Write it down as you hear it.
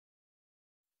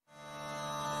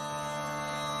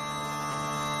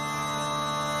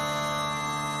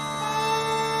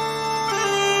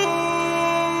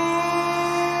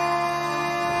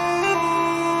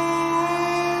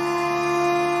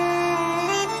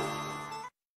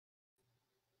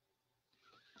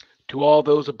To all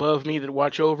those above me that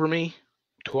watch over me,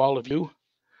 to all of you,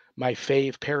 my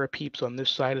fave parapeeps on this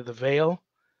side of the veil,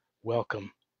 welcome.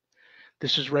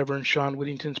 This is Reverend Shawn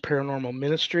Whittington's Paranormal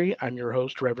Ministry. I'm your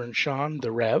host, Reverend Shawn,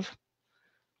 the Rev.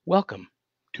 Welcome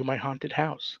to my haunted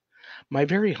house, my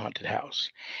very haunted house.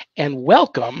 And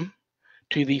welcome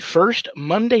to the first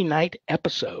Monday night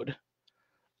episode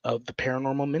of the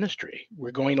Paranormal Ministry.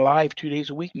 We're going live 2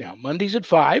 days a week now, Mondays at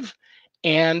 5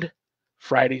 and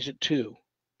Fridays at 2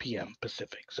 p.m.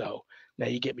 Pacific. So now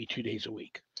you get me 2 days a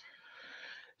week.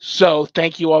 So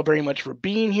thank you all very much for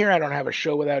being here. I don't have a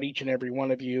show without each and every one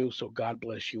of you. So God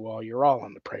bless you all. You're all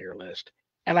on the prayer list.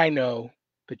 And I know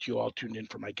that you all tuned in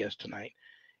for my guest tonight.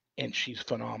 And she's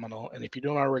phenomenal. And if you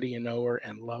don't already know her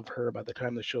and love her, by the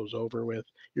time the show's over with,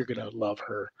 you're going to love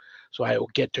her. So I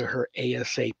will get to her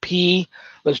ASAP.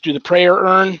 Let's do the prayer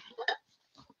urn.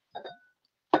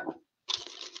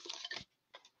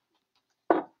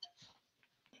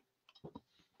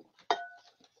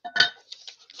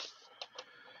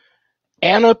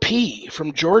 Anna P.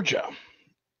 from Georgia.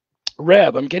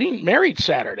 Rev, I'm getting married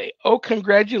Saturday. Oh,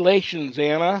 congratulations,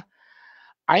 Anna.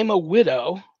 I'm a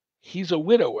widow. He's a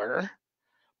widower.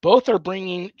 Both are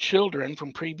bringing children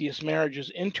from previous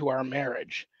marriages into our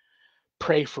marriage.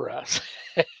 Pray for us.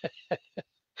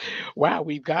 Wow,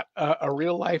 we've got a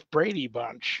real life Brady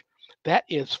bunch. That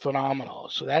is phenomenal.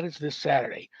 So that is this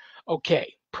Saturday.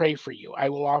 Okay, pray for you. I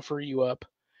will offer you up,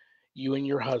 you and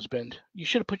your husband. You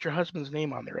should have put your husband's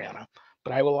name on there, Anna.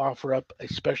 But I will offer up a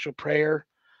special prayer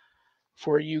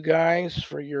for you guys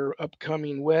for your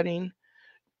upcoming wedding.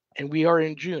 And we are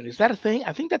in June. Is that a thing?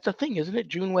 I think that's a thing, isn't it?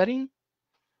 June wedding?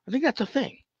 I think that's a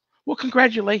thing. Well,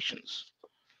 congratulations.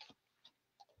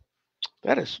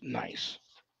 That is nice.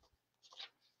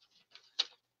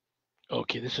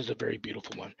 Okay, this is a very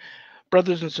beautiful one.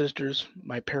 Brothers and sisters,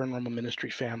 my paranormal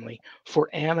ministry family, for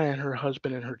Anna and her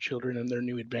husband and her children and their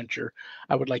new adventure,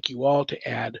 I would like you all to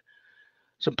add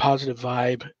some positive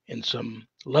vibe and some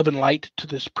love and light to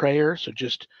this prayer. So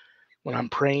just when I'm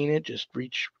praying it, just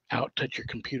reach out, touch your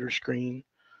computer screen,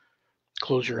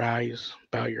 close your eyes,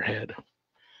 bow your head. In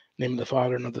the name of the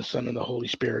Father, and of the Son, and the Holy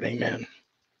Spirit. Amen.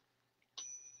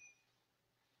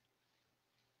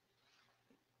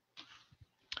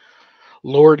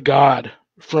 Lord God,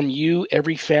 from you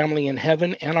every family in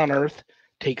heaven and on earth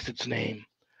takes its name.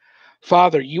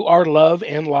 Father, you are love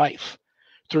and life.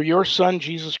 Through your Son,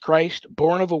 Jesus Christ,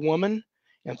 born of a woman,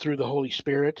 and through the Holy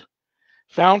Spirit,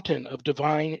 fountain of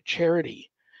divine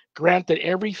charity, grant that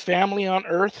every family on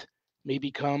earth may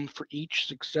become for each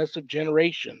successive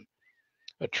generation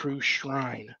a true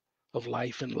shrine of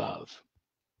life and love.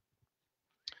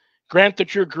 Grant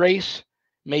that your grace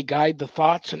may guide the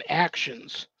thoughts and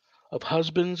actions of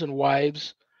husbands and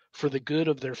wives for the good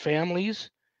of their families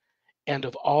and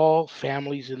of all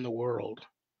families in the world.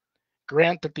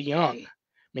 Grant that the young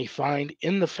may find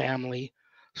in the family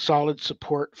solid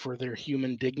support for their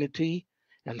human dignity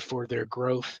and for their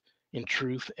growth in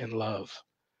truth and love.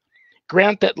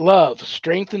 Grant that love,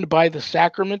 strengthened by the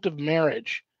sacrament of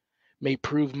marriage, may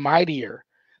prove mightier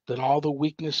than all the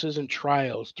weaknesses and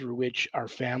trials through which our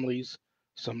families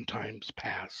sometimes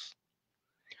pass.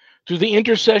 Through the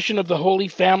intercession of the Holy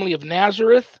Family of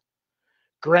Nazareth,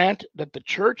 grant that the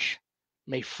Church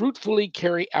may fruitfully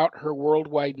carry out her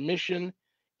worldwide mission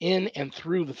in and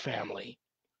through the family.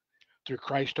 Through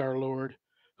Christ our Lord,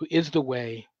 who is the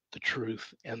way, the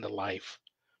truth, and the life,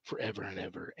 forever and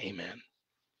ever. Amen.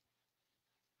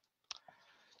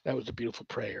 That was a beautiful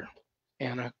prayer.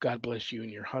 Anna, God bless you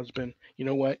and your husband. You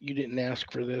know what? You didn't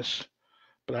ask for this,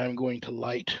 but I'm going to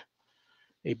light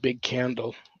a big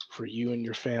candle for you and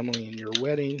your family and your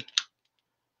wedding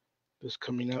this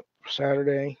coming up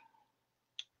Saturday.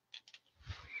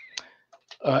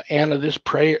 Anna, this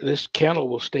candle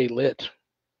will stay lit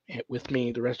with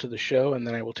me the rest of the show, and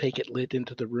then I will take it lit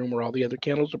into the room where all the other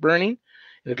candles are burning,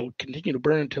 and it'll continue to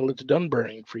burn until it's done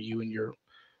burning for you and your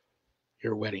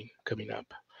wedding coming up.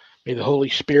 May the Holy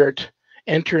Spirit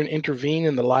enter and intervene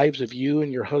in the lives of you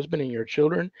and your husband and your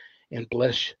children, and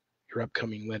bless your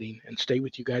upcoming wedding, and stay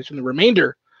with you guys in the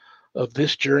remainder of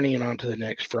this journey and on to the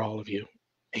next for all of you.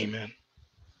 Amen.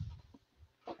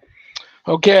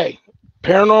 Okay,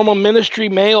 Paranormal Ministry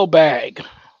mailbag.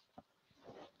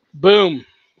 Boom.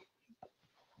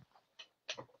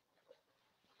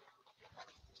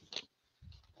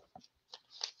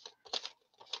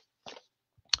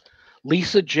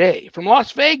 Lisa J. from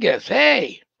Las Vegas.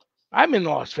 Hey, I'm in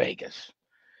Las Vegas.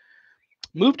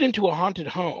 Moved into a haunted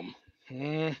home.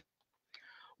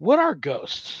 What are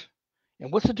ghosts?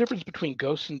 And what's the difference between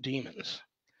ghosts and demons?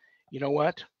 You know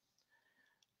what?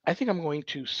 I think I'm going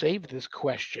to save this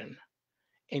question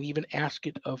and even ask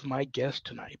it of my guest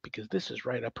tonight, because this is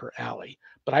right up her alley.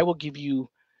 But I will give you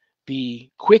the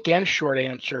quick and short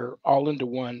answer all into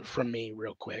one from me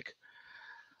real quick.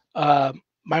 Uh,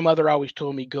 my mother always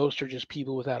told me ghosts are just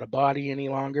people without a body any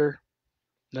longer.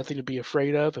 Nothing to be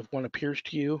afraid of. If one appears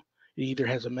to you, it either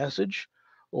has a message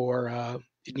or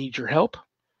it needs your help.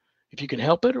 If you can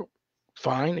help it,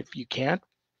 fine. If you can't,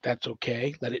 that's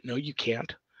okay. Let it know you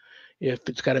can't. If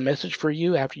it's got a message for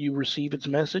you after you receive its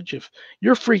message, if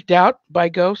you're freaked out by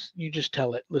ghosts, you just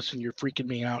tell it, listen, you're freaking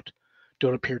me out.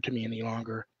 Don't appear to me any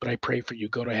longer, but I pray for you.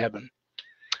 Go to heaven.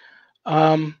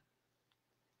 Um,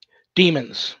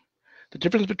 Demons. The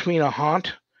difference between a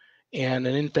haunt and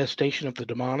an infestation of the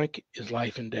demonic is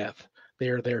life and death. They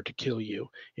are there to kill you.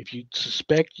 If you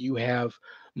suspect you have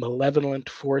malevolent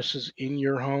forces in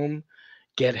your home,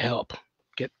 get help.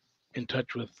 Get in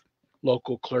touch with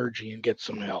local clergy and get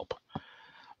some help.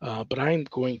 But I'm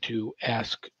going to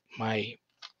ask my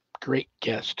great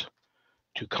guest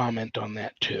to comment on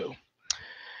that too.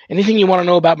 Anything you want to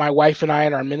know about my wife and I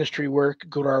and our ministry work,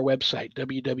 go to our website,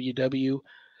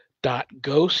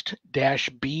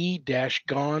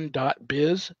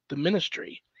 www.ghost-b-gone.biz, the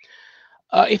ministry.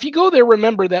 If you go there,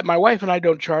 remember that my wife and I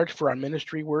don't charge for our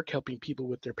ministry work, helping people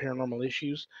with their paranormal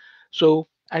issues. So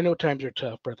I know times are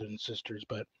tough, brothers and sisters,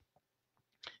 but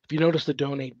if you notice the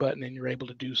donate button and you're able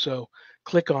to do so,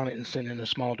 click on it and send in a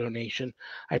small donation.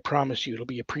 I promise you it'll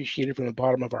be appreciated from the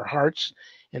bottom of our hearts,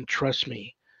 and trust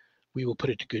me, we will put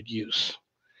it to good use.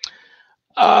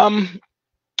 In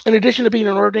addition to being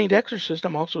an ordained exorcist,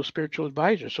 I'm also a spiritual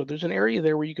advisor. So there's an area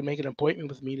there where you can make an appointment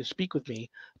with me to speak with me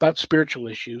about spiritual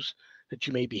issues that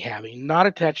you may be having, not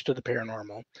attached to the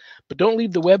paranormal. But don't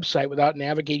leave the website without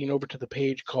navigating over to the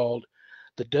page called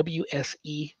the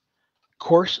WSE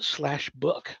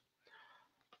course/book.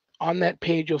 On that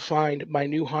page, you'll find my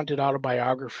new haunted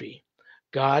autobiography,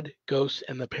 God, Ghosts,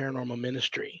 and the Paranormal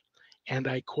Ministry. And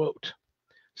I quote,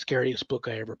 scariest book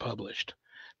I ever published.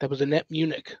 That was Annette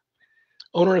Munich,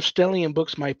 owner of Stellium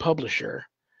Books, my publisher.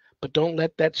 But don't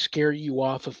let that scare you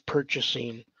off of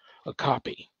purchasing a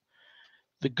copy.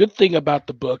 The good thing about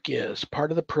the book is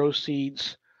part of the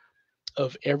proceeds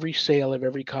of every sale of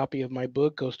every copy of my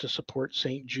book goes to support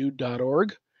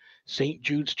stjude.org, St.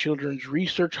 Jude's Children's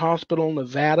Research Hospital,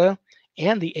 Nevada,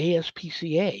 and the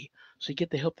ASPCA. So you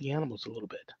get to help the animals a little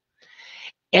bit.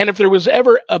 And if there was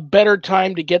ever a better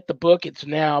time to get the book, it's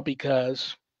now,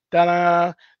 because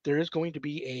ta-da, there is going to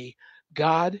be a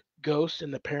God, Ghosts,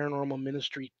 and the Paranormal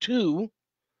Ministry 2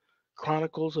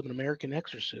 Chronicles of an American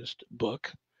Exorcist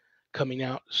book coming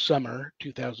out summer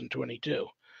 2022.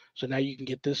 So now you can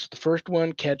get this, the first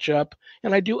one, catch up,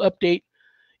 and I do update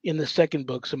in the second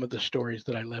book some of the stories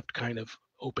that I left kind of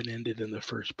open-ended in the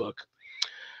first book.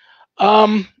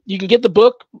 You can get the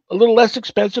book a little less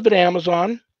expensive at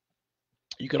Amazon.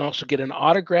 You can also get an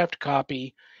autographed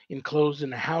copy enclosed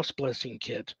in a house blessing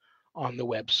kit on the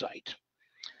website.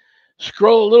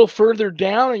 Scroll a little further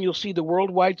down and you'll see the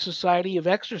Worldwide Society of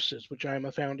Exorcists, which I am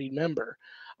a founding member.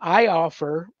 I'm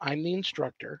the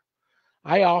instructor,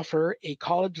 I offer a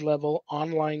college-level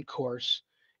online course,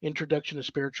 Introduction to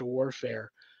Spiritual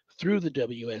Warfare, through the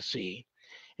WSC.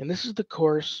 And this is the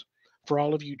course for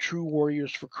all of you true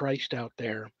warriors for Christ out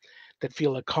there that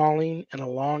feel a calling and a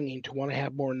longing to want to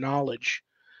have more knowledge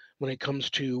when it comes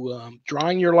to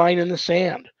drawing your line in the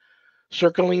sand,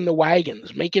 circling the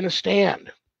wagons, making a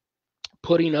stand,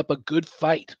 putting up a good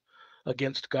fight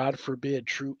against, God forbid,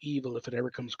 true evil if it ever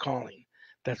comes calling.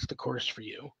 That's the course for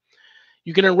you.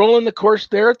 You can enroll in the course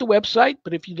there at the website,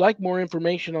 but if you'd like more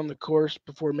information on the course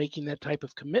before making that type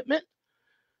of commitment,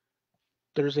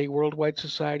 there's a Worldwide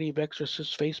Society of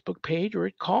Exorcists Facebook page, or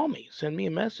call me, send me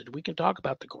a message. We can talk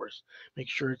about the course. Make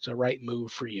sure it's a right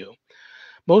move for you.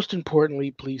 Most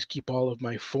importantly, please keep all of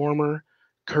my former,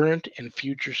 current, and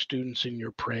future students in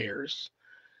your prayers.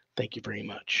 Thank you very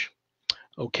much.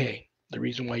 Okay, the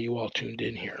reason why you all tuned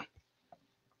in here.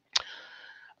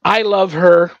 I love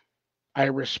her. I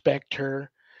respect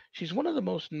her. She's one of the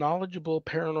most knowledgeable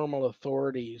paranormal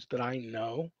authorities that I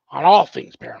know on all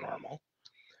things paranormal.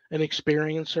 An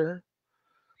experiencer,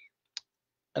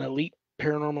 an elite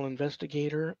paranormal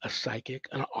investigator, a psychic,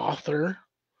 an author.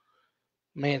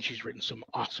 Man, she's written some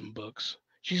awesome books.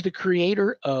 She's the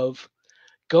creator of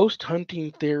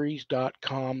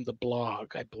ghosthuntingtheories.com, the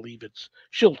blog. I believe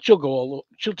she'll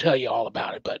tell you all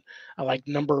about it, but I like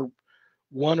number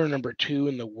 1 or number 2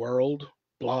 in the world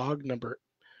blog, number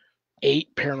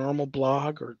 8 paranormal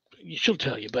blog, or she'll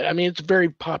tell you. But I mean, it's a very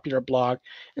popular blog.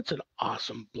 It's an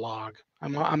awesome blog.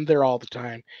 I'm there all the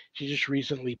time. She just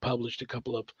recently published a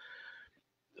couple of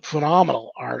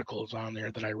phenomenal articles on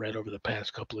there that I read over the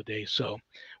past couple of days. So,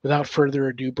 without further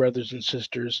ado, brothers and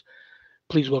sisters,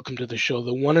 please welcome to the show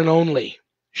the one and only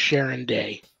Sharon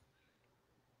Day.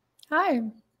 Hi.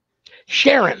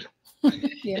 Sharon.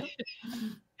 Yeah.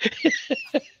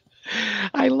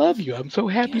 I love you. I'm so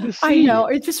happy to see I know.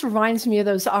 you. It just reminds me of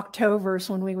those Octobers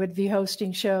when we would be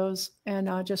hosting shows and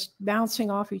just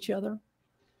bouncing off each other.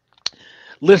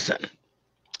 Listen,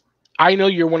 I know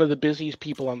you're one of the busiest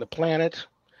people on the planet.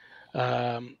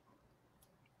 In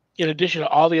addition to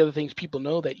all the other things people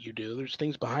know that you do, there's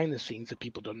things behind the scenes that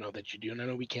people don't know that you do. And I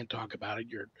know we can't talk about it.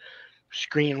 You're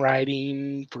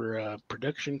screenwriting for a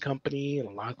production company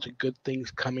and lots of good things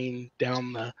coming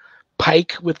down the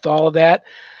pike with all of that.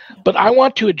 But I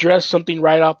want to address something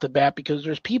right off the bat because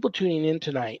there's people tuning in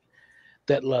tonight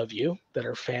that love you, that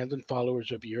are fans and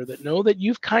followers of yours, that know that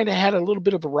you've kind of had a little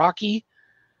bit of a rocky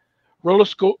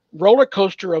roller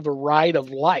coaster of a ride of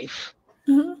life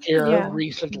here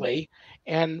recently.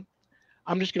 And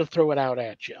I'm just going to throw it out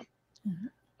at you.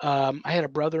 I had a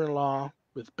brother-in-law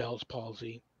with Bell's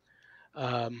palsy.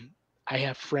 I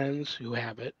have friends who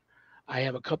have it. I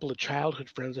have a couple of childhood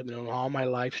friends I've known all my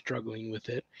life struggling with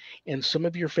it. And some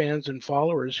of your fans and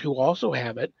followers who also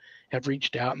have it have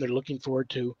reached out and they're looking forward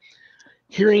to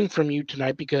hearing from you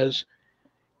tonight because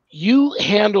you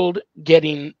handled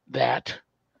getting that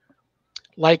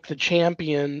like the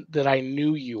champion that I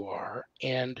knew you are.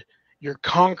 And you're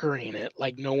conquering it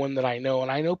like no one that I know.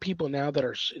 And I know people now that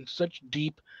are in such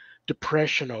deep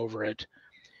depression over it.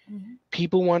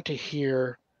 People want to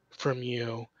hear from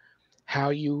you how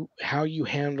you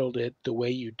handled it the way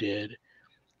you did,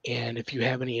 and if you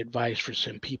have any advice for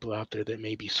some people out there that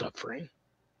may be suffering.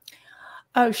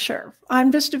 Oh, sure.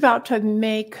 I'm just about to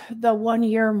make the 1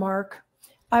 year mark.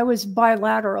 I was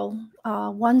bilateral.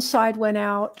 One side went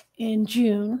out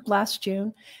in last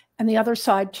June, and the other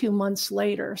side 2 months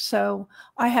later. So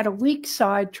I had a weak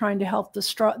side trying to help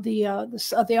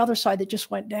the other side that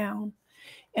just went down.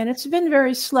 And it's been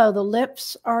very slow. The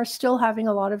lips are still having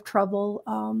a lot of trouble.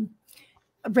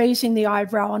 Raising the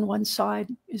eyebrow on one side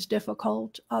is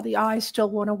difficult. The eyes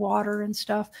still want to water and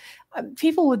stuff.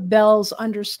 People with Bell's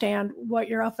understand what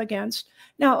you're up against.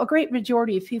 Now, a great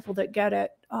majority of people that get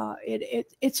it,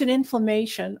 it's an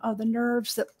inflammation of the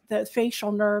nerves, the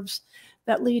facial nerves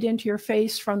that lead into your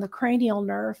face from the cranial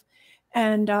nerve.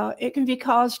 And it can be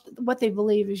caused, what they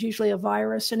believe is usually a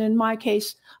virus. And in my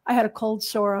case, I had a cold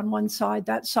sore on one side.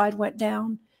 That side went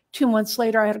down. 2 months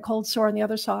later, I had a cold sore on the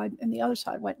other side, and the other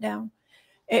side went down.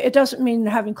 It doesn't mean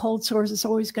having cold sores is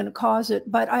always going to cause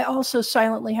it, but I also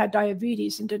silently had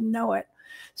diabetes and didn't know it.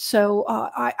 So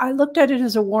I looked at it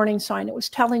as a warning sign. It was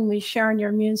telling me, Sharon, your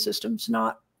immune system's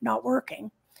not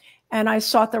working. And I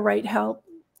sought the right help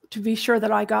to be sure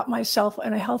that I got myself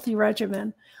in a healthy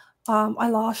regimen. I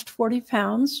lost 40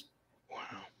 pounds. Wow.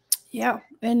 Yeah.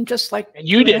 And just like and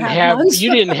you didn't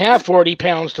have 40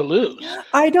 pounds to lose.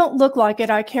 I don't look like it.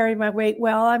 I carry my weight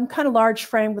well. I'm kind of large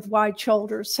frame with wide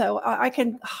shoulders, so I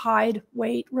can hide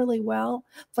weight really well.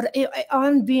 But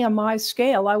on BMI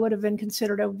scale, I would have been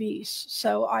considered obese.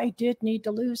 So I did need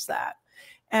to lose that.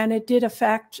 And it did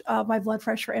affect my blood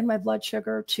pressure and my blood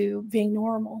sugar to being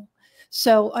normal.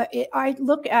 So I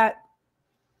look at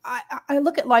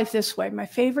life this way. My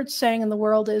favorite saying in the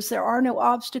world is there are no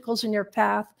obstacles in your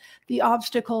path. The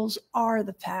obstacles are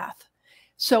the path.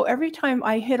 So every time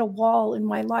I hit a wall in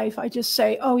my life, I just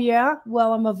say, oh yeah,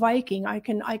 well, I'm a Viking. I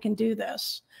can do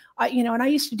this. And I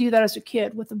used to do that as a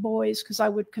kid with the boys because I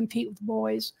would compete with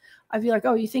boys. I'd be like,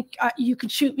 oh, you think you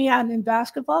could shoot me out in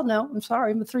basketball? No, I'm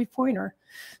sorry. I'm a 3-pointer.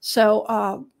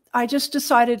 So I just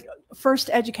decided first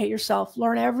educate yourself,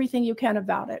 learn everything you can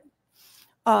about it.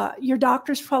 Your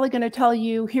doctor's probably going to tell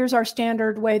you, here's our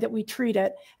standard way that we treat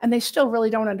it. And they still really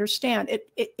don't understand.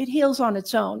 It heals on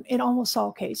its own in almost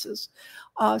all cases.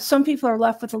 Some people are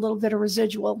left with a little bit of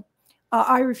residual.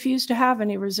 I refuse to have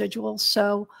any residual.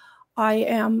 So I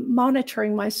am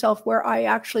monitoring myself where I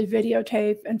actually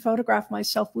videotape and photograph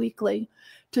myself weekly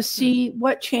to see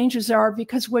what changes there are.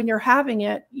 Because when you're having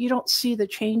it, you don't see the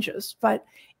changes, but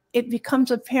it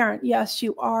becomes apparent, yes,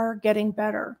 you are getting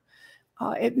better.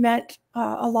 It meant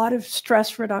a lot of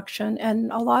stress reduction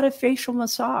and a lot of facial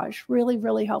massage really,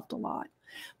 really helped a lot.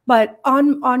 But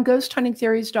on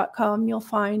ghosthuntingtheories.com, you'll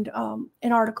find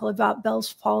an article about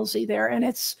Bell's palsy there. And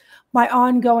it's my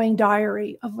ongoing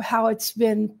diary of how it's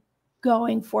been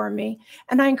going for me.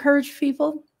 And I encourage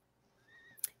people,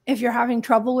 if you're having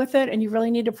trouble with it and you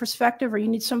really need a perspective or you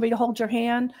need somebody to hold your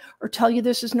hand or tell you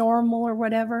this is normal or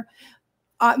whatever,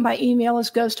 my email is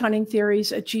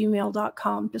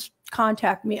ghosthuntingtheories@gmail.com. Just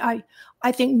contact me. I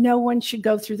think no one should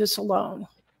go through this alone.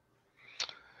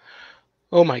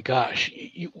 Oh my gosh.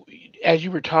 As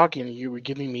you were talking, you were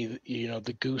giving me,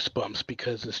 the goosebumps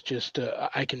because it's just,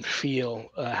 I can feel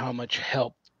how much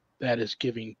help that is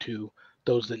giving to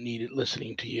those that need it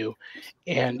listening to you.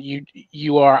 And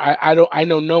you are, I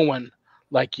know no one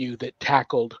like you that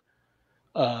tackled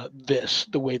this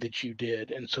the way that you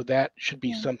did. And so that should be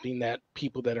Yeah. something that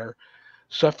people that are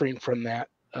suffering from that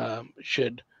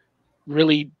should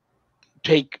really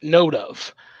take note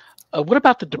of. What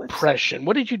about the What's depression?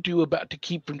 What did you do about to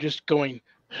keep from just going?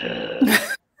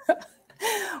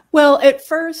 Well, at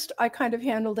first, I kind of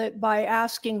handled it by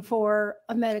asking for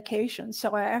a medication.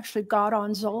 So I actually got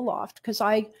on Zoloft because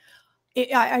I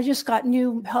just got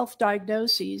new health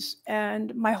diagnoses,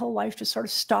 and my whole life just sort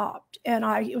of stopped. And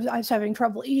I was having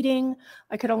trouble eating.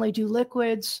 I could only do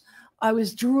liquids. I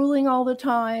was drooling all the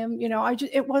time.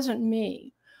 It wasn't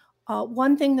me.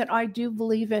 One thing that I do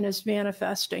believe in is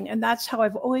manifesting, and that's how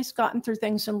I've always gotten through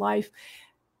things in life.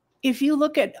 If you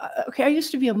look at, okay, I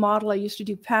used to be a model. I used to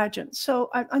do pageants.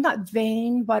 So I'm not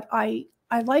vain, but I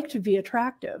like to be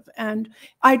attractive. And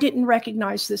I didn't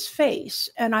recognize this face.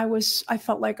 And I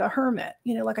felt like a hermit,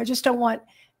 like I just don't want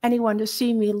anyone to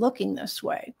see me looking this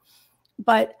way.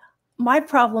 But my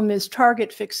problem is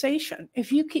target fixation.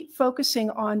 If you keep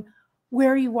focusing on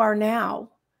where you are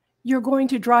now, you're going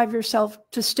to drive yourself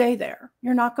to stay there.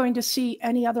 You're not going to see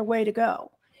any other way to go.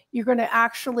 You're going to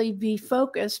actually be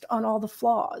focused on all the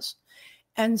flaws.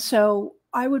 And so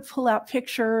I would pull out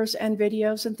pictures and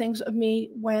videos and things of me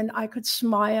when I could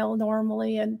smile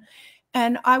normally. And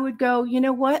I would go, you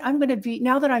know what? I'm going to be,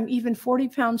 now that I'm even 40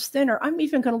 pounds thinner, I'm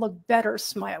even going to look better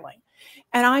smiling.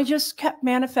 And I just kept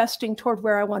manifesting toward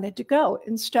where I wanted to go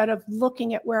instead of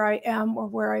looking at where I am or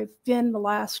where I've been the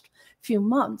last few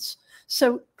months.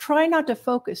 So try not to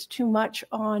focus too much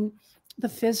on the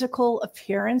physical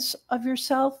appearance of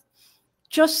yourself.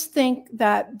 Just think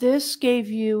that this gave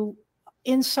you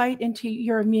insight into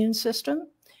your immune system,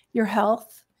 your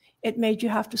health. It made you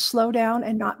have to slow down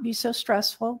and not be so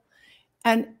stressful.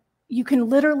 And you can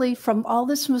literally, from all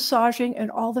this massaging and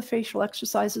all the facial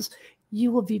exercises,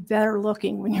 you will be better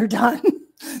looking when you're done.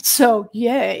 So,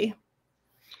 yay.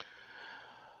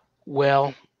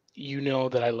 Well, you know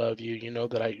that I love you. You know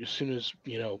that as soon as,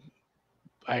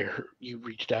 I heard you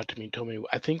reached out to me and told me,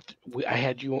 I think I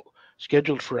had you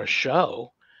scheduled for a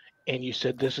show, and you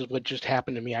said, this is what just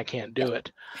happened to me. I can't do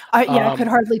it. I could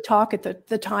hardly talk at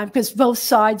the time because both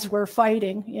sides were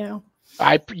fighting,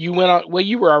 You went on, well,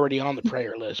 you were already on the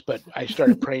prayer list, but I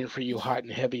started praying for you hot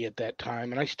and heavy at that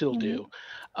time, and I still do.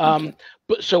 Thank you.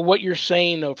 But so what you're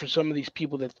saying, though, for some of these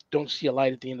people that don't see a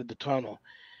light at the end of the tunnel,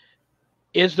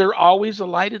 is there always a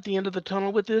light at the end of the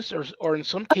tunnel with this, or in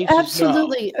some cases, no?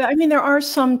 Absolutely. I mean, there are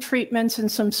some treatments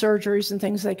and some surgeries and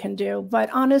things they can do, but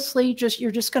honestly, you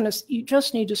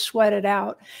just need to sweat it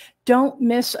out. Don't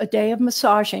miss a day of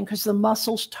massaging because the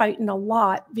muscles tighten a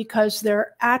lot because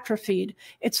they're atrophied.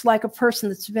 It's like a person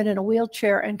that's been in a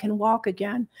wheelchair and can walk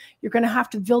again. You're going to have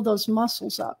to build those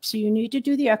muscles up. So you need to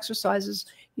do the exercises.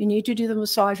 You need to do the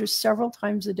massages several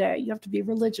times a day. You have to be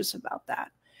religious about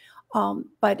that.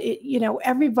 But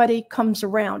everybody comes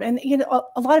around, and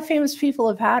a lot of famous people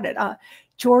have had it.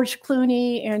 George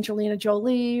Clooney, Angelina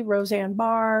Jolie, Roseanne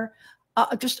Barr,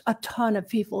 just a ton of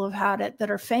people have had it that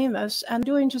are famous and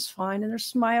doing just fine, and they're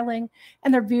smiling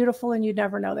and they're beautiful, and you'd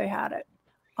never know they had it.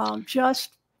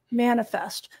 Just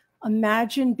manifest.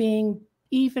 Imagine being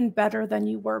even better than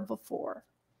you were before.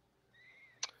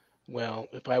 Well,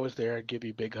 if I was there, I'd give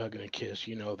you a big hug and a kiss.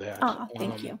 You know that.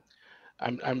 Thank you.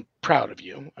 I'm proud of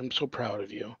you. I'm so proud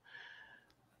of you.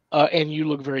 And you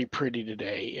look very pretty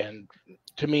today. And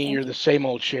to me, Thank you're you. the same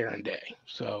old Sharon Day.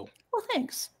 So, Well,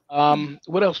 thanks.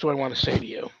 what else do I want to say to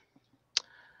you?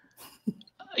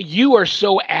 You are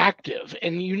so active,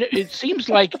 and it seems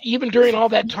like even during all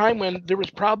that time when there was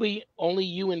probably only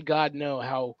you and God know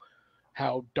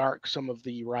how dark some of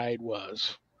the ride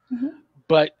was. Mm-hmm.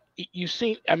 But you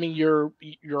seem, I mean, you're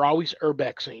always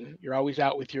urbexing. You're always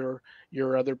out with your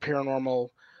other paranormal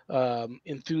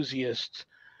enthusiasts,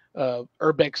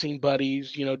 urbexing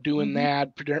buddies. Doing Mm-hmm.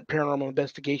 that paranormal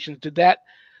investigations. Did that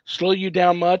slow you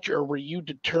down much, or were you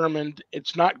determined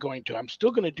it's not going to? I'm still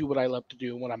going to do what I love to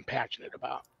do and what I'm passionate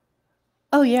about.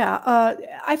 Oh yeah,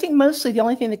 I think mostly the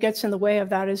only thing that gets in the way of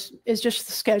that is just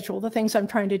the schedule, the things I'm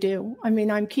trying to do. I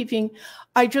mean,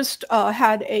 I just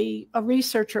had a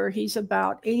researcher. He's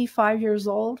about 85 years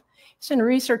old. He's been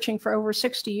researching for over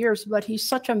 60 years, but he's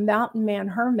such a mountain man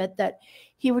hermit that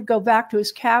he would go back to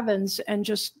his cabins and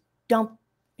just dump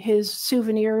his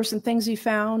souvenirs and things he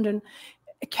found and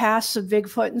casts of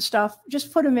Bigfoot and stuff,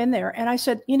 just put them in there. And I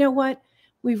said, you know what?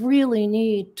 We really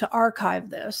need to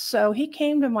archive this. So he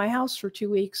came to my house for 2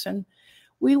 weeks and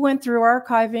We went through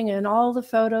archiving and all the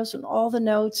photos and all the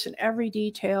notes and every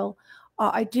detail.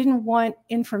 I didn't want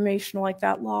information like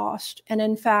that lost. And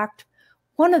in fact,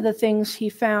 one of the things he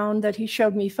found that he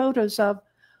showed me photos of,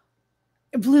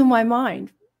 it blew my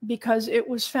mind, because it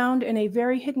was found in a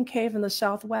very hidden cave in the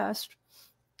Southwest.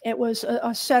 It was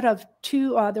a set of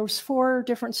two, there was 4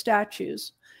 different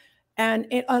statues, and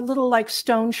a little like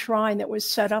stone shrine that was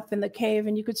set up in the cave.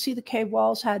 And you could see the cave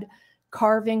walls had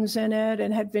carvings in it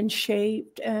and had been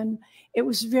shaped, and it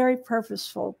was very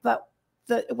purposeful. But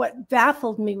what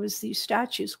baffled me was these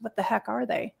statues. What the heck are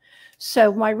they?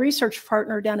 So my research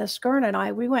partner, Dennis Gurn, and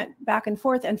I, we went back and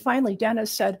forth. And finally,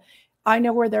 Dennis said, I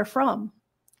know where they're from.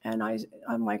 And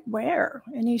I'm like, where?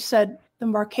 And he said, the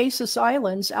Marquesas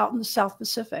Islands out in the South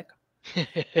Pacific.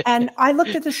 And I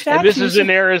looked at the statues. And this is in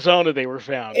Arizona they were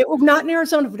found. It was not in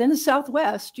Arizona, but in the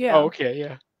Southwest. Yeah. Oh, okay.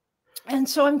 Yeah. And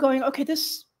so I'm going, okay,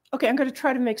 I'm going to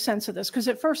try to make sense of this. Because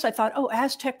at first I thought, oh,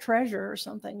 Aztec treasure or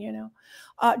something,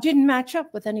 didn't match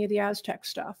up with any of the Aztec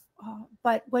stuff.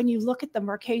 But when you look at the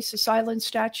Marquesas Island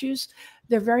statues,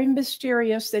 they're very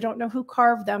mysterious. They don't know who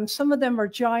carved them. Some of them are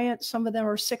giant. Some of them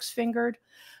are 6-fingered.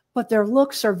 But their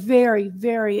looks are very,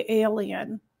 very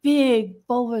alien. Big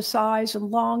bulbous eyes and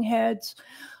long heads.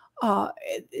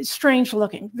 Strange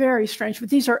looking, very strange. But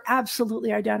these are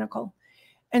absolutely identical.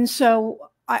 And so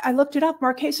I looked it up.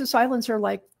 Marquesas Islands are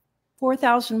like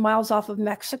 4,000 miles off of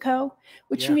Mexico,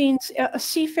 which means a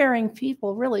seafaring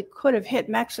people really could have hit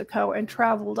Mexico and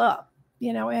traveled up,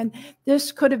 and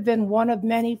this could have been one of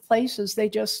many places they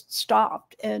just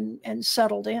stopped and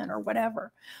settled in or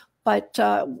whatever. But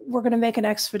we're going to make an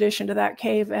expedition to that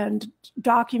cave and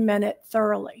document it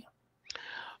thoroughly.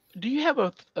 Do you have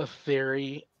a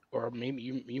theory, or maybe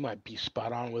you might be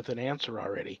spot on with an answer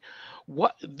already?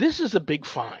 This is a big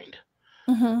find.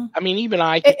 Mm-hmm. I mean,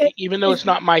 even though it's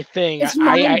not my thing, it's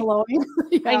mind-blowing.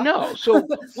 I know. So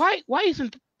why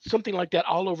isn't something like that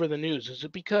all over the news? Is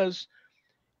it because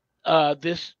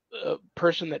this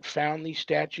person that found these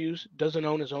statues doesn't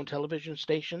own his own television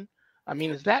station? I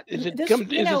mean, is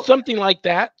it something like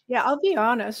that? Yeah, I'll be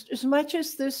honest. As much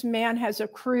as this man has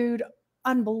accrued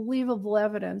unbelievable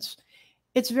evidence,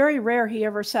 it's very rare he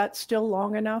ever sat still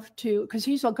long enough because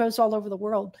he goes all over the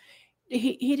world.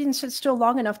 He didn't sit still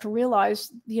long enough to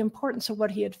realize the importance of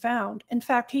what he had found. In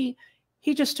fact, he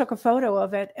just took a photo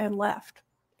of it and left.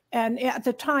 And at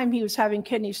the time he was having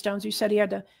kidney stones. He said he had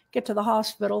to get to the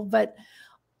hospital. But,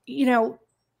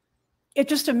 it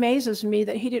just amazes me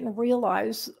that he didn't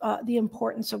realize the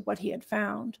importance of what he had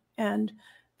found. And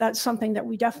that's something that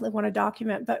we definitely want to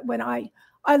document. But when I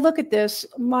look at this,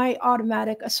 my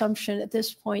automatic assumption at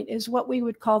this point is what we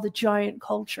would call the giant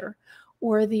culture,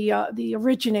 or the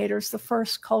originators, the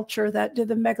first culture that did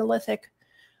the megalithic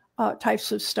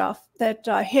types of stuff, that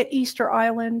hit Easter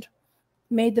Island,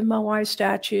 made the Moai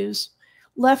statues,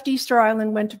 left Easter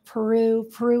Island, went to Peru.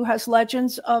 Peru has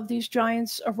legends of these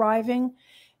giants arriving.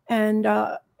 And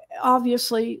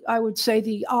obviously, I would say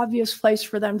the obvious place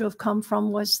for them to have come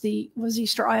from was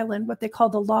Easter Island, what they call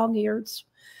the long-eareds.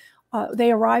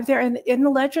 They arrived there, and in the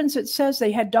legends it says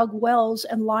they had dug wells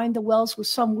and lined the wells with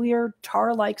some weird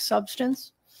tar-like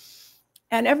substance.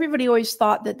 And everybody always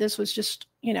thought that this was just,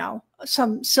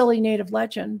 some silly native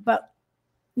legend. But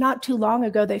not too long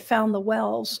ago, they found the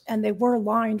wells, and they were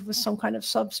lined with some kind of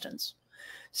substance.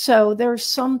 So there's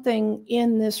something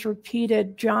in this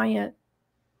repeated giant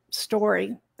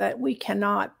story that we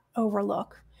cannot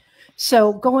overlook.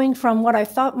 So going from what I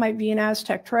thought might be an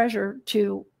Aztec treasure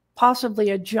to possibly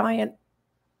a giant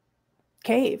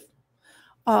cave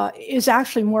is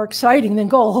actually more exciting than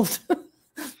gold.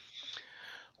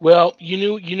 Well,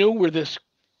 you knew where this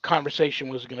conversation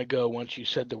was going to go once you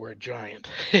said the word giant.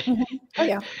 Mm-hmm. Oh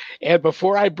yeah. And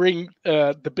before I bring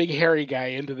the big hairy guy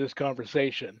into this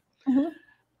conversation,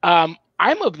 mm-hmm.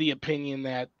 I'm of the opinion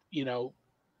that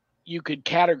you could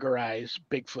categorize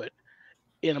Bigfoot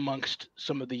in amongst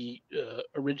some of the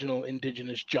original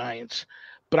indigenous giants,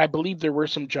 but I believe there were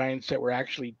some giants that were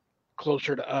actually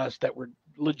closer to us that were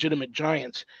legitimate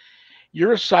giants.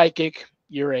 You're a psychic,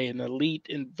 you're an elite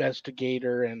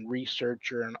investigator and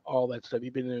researcher and all that stuff.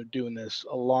 You've been doing this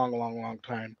a long, long, long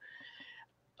time.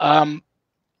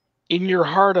 In your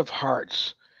heart of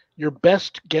hearts, your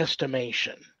best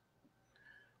guesstimation,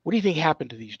 what do you think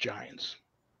happened to these giants?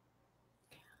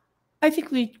 I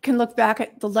think we can look back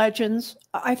at the legends.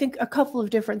 I think a couple of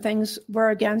different things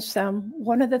were against them.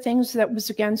 One of the things that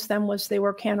was against them was they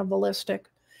were cannibalistic.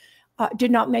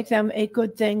 Did not make them a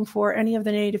good thing for any of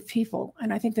the native people.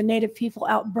 And I think the native people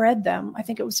outbred them. I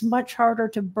think it was much harder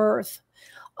to birth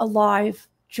a live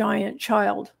giant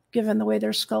child, given the way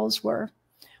their skulls were.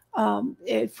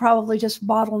 It probably just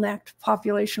bottlenecked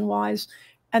population-wise.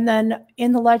 And then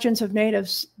in the legends of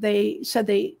natives, they said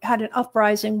they had an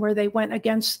uprising where they went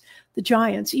against the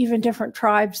giants. Even different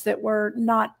tribes that were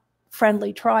not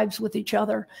friendly tribes with each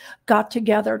other got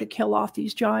together to kill off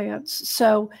these giants.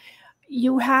 So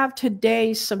you have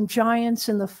today some giants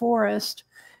in the forest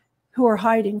who are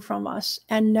hiding from us,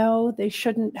 and no, they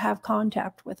shouldn't have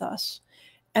contact with us.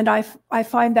 And I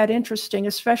find that interesting,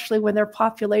 especially when their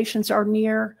populations are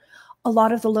near a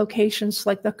lot of the locations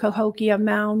like the Cahokia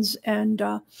Mounds and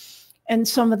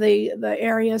some of the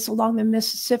areas along the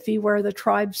Mississippi where the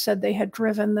tribes said they had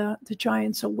driven the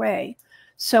giants away.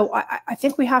 So I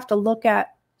think we have to look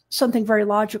at something very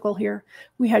logical here.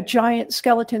 We had giant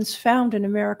skeletons found in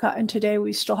America, and today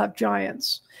we still have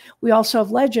giants. We also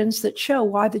have legends that show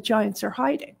why the giants are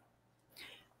hiding.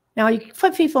 Now, you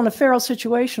put people in a feral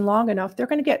situation long enough, they're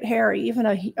going to get hairy.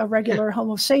 Even a regular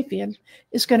Homo sapien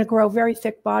is going to grow very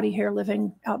thick body hair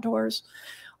living outdoors.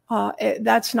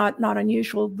 That's not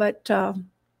unusual, but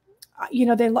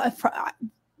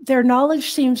their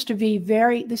knowledge seems to be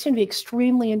they seem to be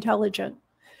extremely intelligent,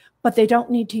 but they don't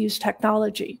need to use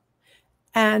technology.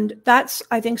 And that's,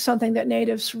 I think, something that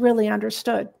natives really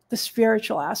understood, the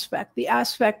spiritual aspect, the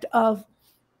aspect of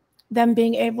them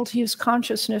being able to use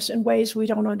consciousness in ways we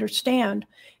don't understand,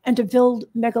 and to build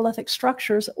megalithic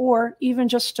structures, or even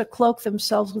just to cloak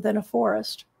themselves within a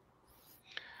forest.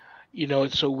 You know,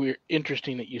 it's so weird,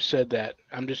 interesting that you said that.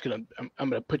 I'm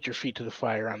gonna put your feet to the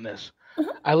fire on this. Mm-hmm.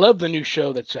 I love the new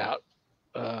show that's out.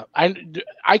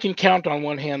 I can count on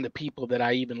one hand the people that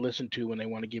I even listen to when they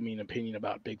want to give me an opinion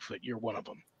about Bigfoot. You're one of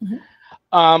them.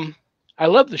 Mm-hmm. I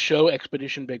love the show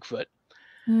Expedition Bigfoot.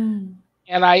 Mm.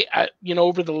 And I,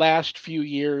 over the last few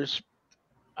years,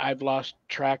 I've lost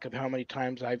track of how many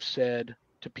times I've said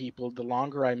to people, the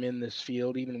longer I'm in this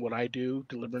field, even what I do,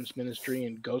 deliverance ministry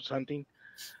and ghost hunting,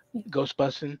 ghost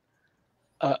busting,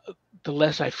 the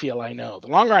less I feel I know. The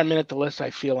longer I'm in it, the less I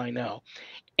feel I know.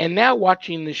 And now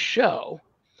watching this show,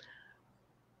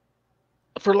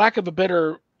 for lack of a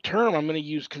better term, I'm going to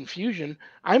use confusion.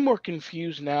 I'm more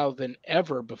confused now than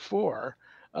ever before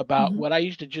about what I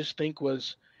used to just think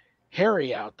was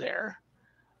Harry out there.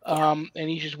 And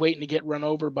he's just waiting to get run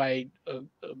over by a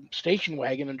station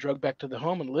wagon and drugged back to the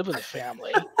home and live with the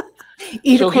family.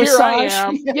 So here I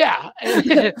am,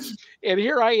 and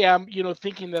here I am,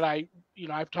 thinking that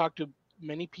I've talked to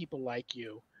many people like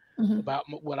you about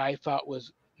what I thought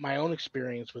was my own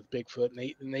experience with Bigfoot,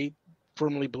 and they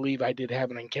firmly believe I did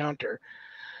have an encounter.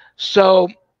 So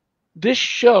this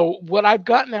show, what I've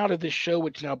gotten out of this show,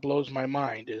 which now blows my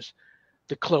mind, is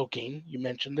the cloaking. You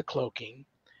mentioned the cloaking.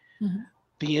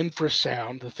 The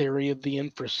infrasound, the theory of the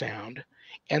infrasound,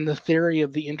 and the theory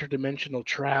of the interdimensional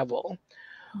travel.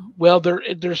 Well,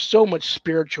 there's so much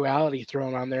spirituality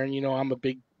thrown on there,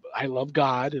 and I love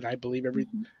God, and I believe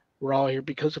we're all here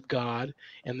because of God,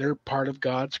 and they're part of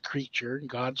God's creature and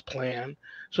God's plan.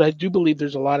 So I do believe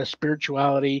there's a lot of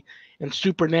spirituality and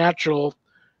supernatural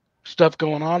stuff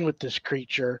going on with this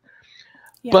creature.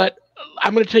 Yeah. But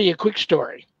I'm going to tell you a quick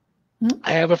story.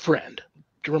 I have a friend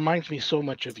who reminds me so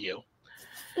much of you.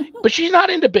 But she's not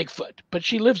into Bigfoot, but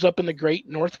she lives up in the great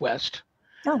Northwest.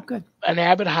 Oh, good. An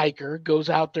avid hiker, goes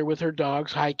out there with her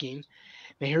dogs hiking.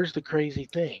 Now, here's the crazy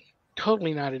thing.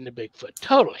 Totally not into Bigfoot.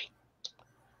 Totally.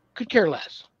 Could care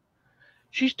less.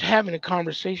 She's having a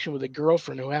conversation with a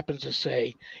girlfriend who happens to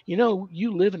say,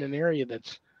 you live in an area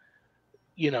that's,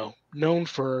 known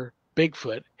for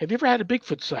Bigfoot. Have you ever had a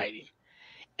Bigfoot sighting?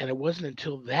 And it wasn't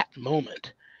until that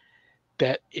moment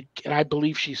and I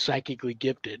believe she's psychically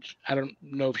gifted. I don't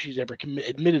know if she's ever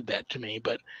admitted that to me,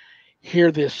 but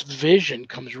here this vision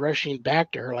comes rushing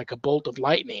back to her like a bolt of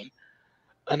lightning,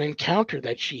 an encounter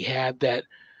that she had that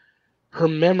her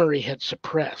memory had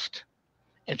suppressed,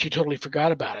 and she totally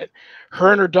forgot about it.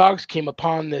 Her and her dogs came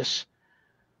upon this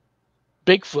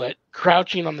Bigfoot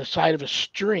crouching on the side of a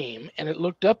stream, and it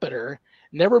looked up at her,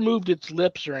 never moved its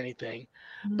lips or anything,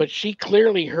 but she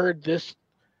clearly heard this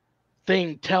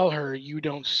thing tell her, you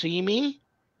don't see me,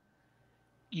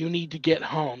 you need to get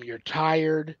home, you're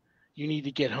tired, you need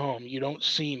to get home, you don't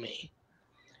see me.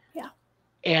 Yeah.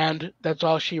 And that's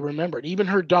all she remembered. Even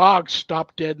her dogs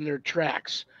stopped dead in their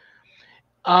tracks.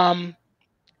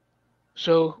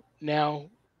 So now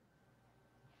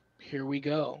here we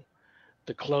go,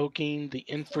 the cloaking, the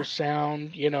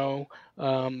infrasound,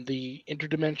 the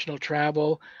interdimensional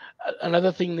travel.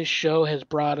 Another thing this show has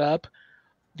brought up,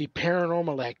 the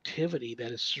paranormal activity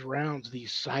that surrounds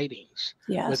these sightings,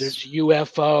 whether it's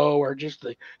UFO or just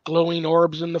the glowing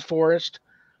orbs in the forest.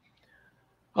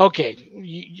 Okay,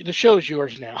 the show's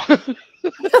yours now.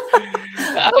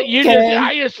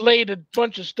 I just laid a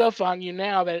bunch of stuff on you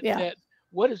now that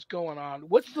What is going on?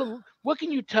 What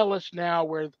can you tell us now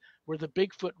where the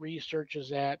Bigfoot research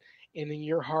is at, and in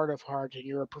your heart of hearts, in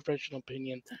your professional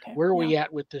opinion, Okay. where are Yeah. we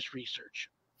at with this research?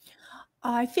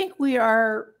 I think we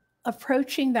are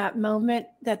approaching that moment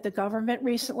that the government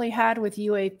recently had with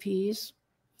UAPs,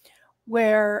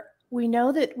 where we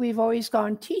know that we've always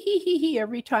gone tee hee hee hee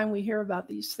every time we hear about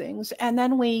these things. And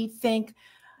then we think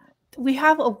we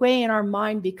have a way in our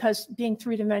mind, because being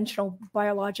three-dimensional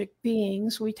biologic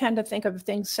beings, we tend to think of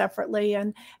things separately,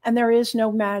 and there is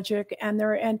no magic, and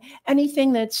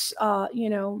anything that's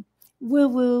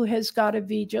woo-woo has got to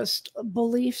be just a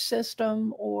belief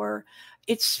system, or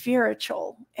it's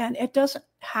spiritual. And it doesn't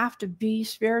have to be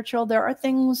spiritual. There are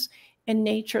things in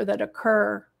nature that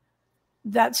occur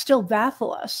that still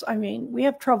baffle us. I mean, we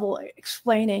have trouble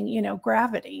explaining,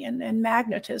 gravity and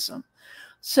magnetism.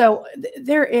 So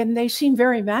they seem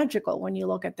very magical when you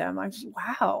look at them. I'm just,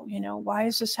 wow, why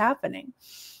is this happening?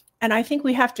 And I think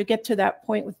we have to get to that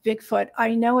point with Bigfoot.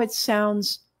 I know it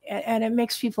sounds, and it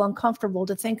makes people uncomfortable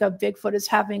to think of Bigfoot as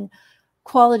having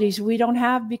qualities we don't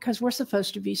have, because we're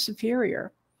supposed to be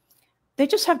superior. They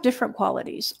just have different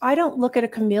qualities. I don't look at a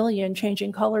chameleon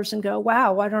changing colors and go,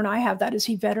 wow, why don't I have that? Is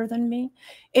he better than me?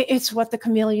 It's what the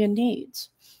chameleon needs.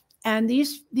 And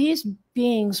these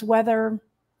beings, whether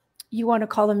you want to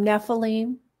call them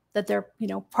Nephilim, that they're,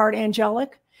 part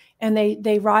angelic, and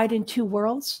they ride in two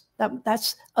worlds.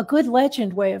 That's a good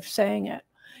legend way of saying it.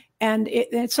 And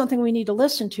it's something we need to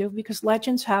listen to, because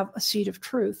legends have a seed of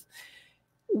truth.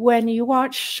 When you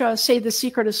watch, say, The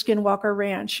Secret of Skinwalker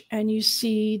Ranch, and you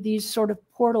see these sort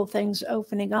of portal things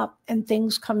opening up and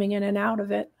things coming in and out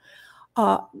of it,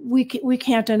 we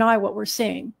can't deny what we're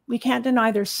seeing. We can't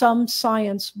deny there's some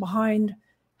science behind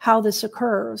how this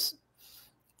occurs.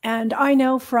 And I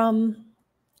know from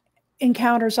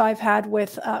encounters I've had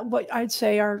with what I'd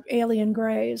say are alien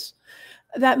grays,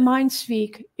 that mind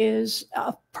speak is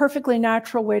a perfectly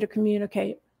natural way to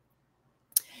communicate.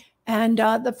 And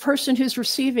the person who's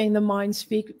receiving the mind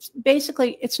speak,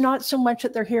 basically, it's not so much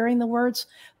that they're hearing the words,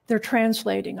 they're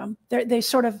translating them. They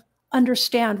sort of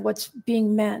understand what's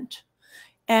being meant.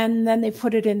 And then they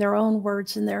put it in their own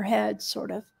words in their head,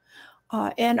 sort of.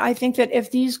 And I think that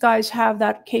if these guys have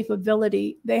that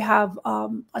capability, they have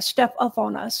a step up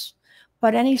on us.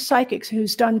 But any psychic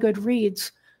who's done good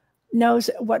reads knows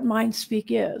what mind speak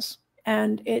is.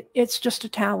 And it's just a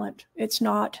talent. It's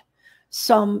not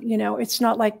some, it's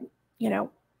not like,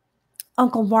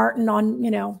 Uncle Martin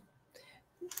on,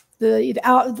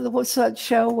 what's that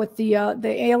show with the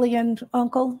alien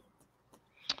uncle?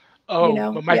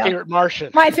 Oh, my favorite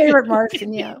Martian. My favorite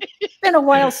Martian, yeah. It's been a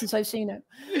while since I've seen it.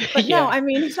 But Yeah. no, I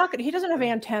mean, he doesn't have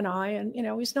antennae, and,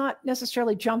 he's not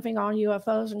necessarily jumping on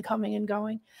UFOs and coming and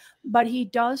going, but he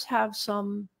does have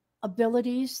some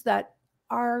abilities that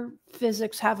our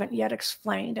physics haven't yet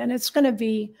explained. And it's going to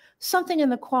be something in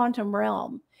the quantum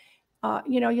realm.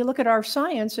 You look at our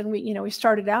science, and we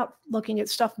started out looking at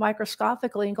stuff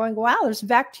microscopically and going, wow, there's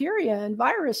bacteria and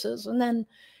viruses. And then,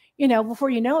 before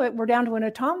you know it, we're down to an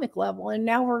atomic level. And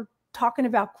now we're talking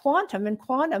about quantum, and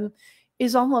quantum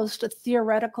is almost a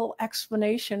theoretical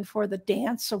explanation for the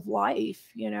dance of life.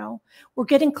 We're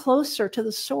getting closer to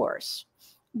the source,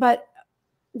 but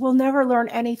we'll never learn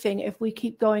anything if we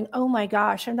keep going, oh my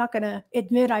gosh, I'm not going to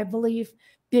admit I believe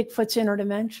Bigfoot's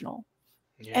interdimensional.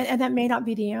 Yeah. And that may not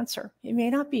be the answer. It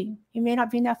may not be. He may not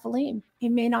be Nephilim. He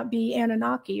may not be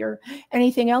Anunnaki or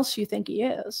anything else you think he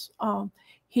is.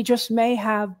 He just may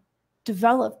have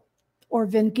developed or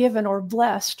been given or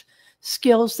blessed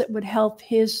skills that would help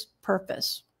his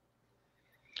purpose.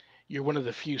 You're one of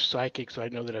the few psychics I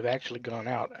know that have actually gone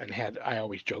out and I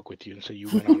always joke with you and say you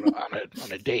went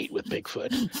on a date with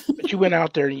Bigfoot, but you went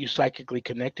out there and you psychically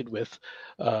connected with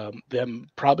them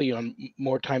probably on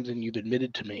more times than you've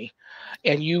admitted to me.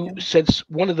 And you said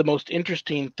one of the most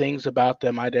interesting things about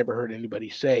them I'd ever heard anybody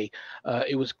say,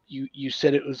 you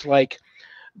said it was like,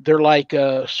 they're like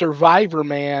a Survivor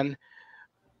Man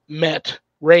met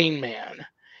Rain Man.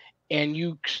 And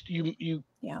you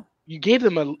gave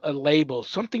them a label,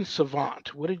 something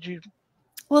savant. What did you?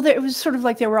 Well, it was sort of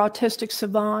like they were autistic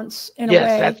savants in a way.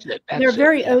 Yes, that's it. They're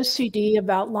very OCD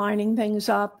about lining things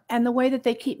up. And the way that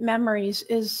they keep memories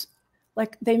is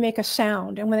like they make a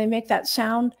sound. And when they make that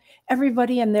sound,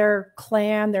 everybody in their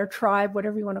clan, their tribe,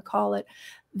 whatever you want to call it,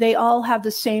 they all have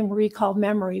the same recall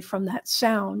memory from that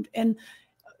sound. And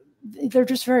they're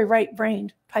just very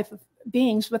right-brained type of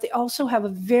beings, but they also have a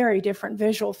very different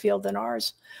visual field than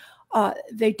ours.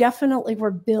 They definitely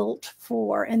were built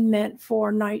for and meant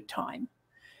for nighttime.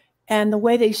 And the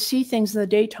way they see things in the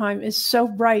daytime is so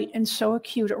bright and so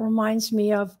acute. It reminds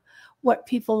me of what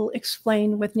people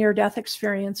explain with near-death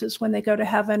experiences when they go to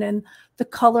heaven, and the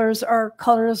colors are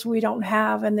colors we don't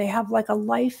have, and they have like a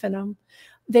life in them.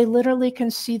 They literally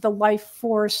can see the life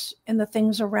force in the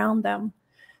things around them.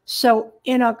 So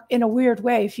in a weird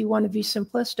way, if you want to be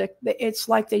simplistic, it's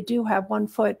like they do have one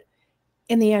foot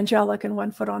in the angelic and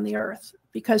one foot on the earth,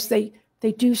 because they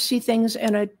do see things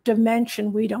in a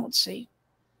dimension we don't see.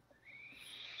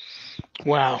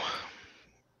 Wow.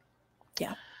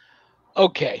 Yeah.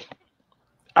 Okay.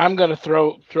 I'm going to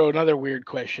throw another weird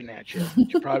question at you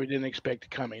that you probably didn't expect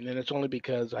coming, and it's only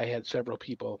because I had several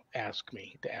people ask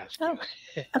me to ask you.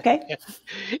 Okay.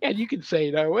 And you can say,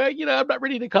 no, well, I'm not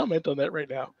ready to comment on that right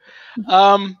now.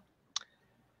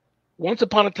 Once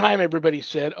upon a time, everybody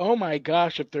said, oh my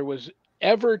gosh, if there was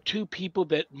ever two people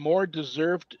that more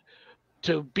deserved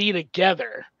to be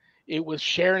together, it was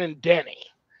Sharon and Denny.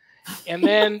 And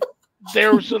then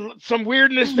there was some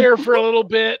weirdness there for a little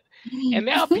bit. And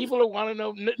now people want to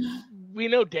know, we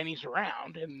know Denny's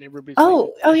around, and everybody's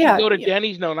yeah. Go to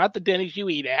Denny's. No, not the Denny's you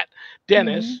eat at.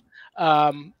 Dennis.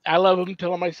 I love him.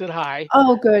 Tell him I said hi.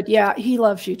 Oh, good. Yeah, he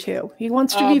loves you too. He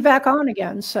wants to be back on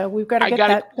again, so we've got to get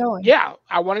that going. Yeah,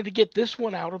 I wanted to get this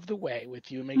one out of the way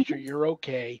with you, make sure you're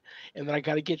okay, and then I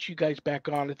got to get you guys back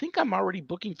on. I think I'm already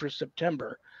booking for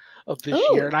September of this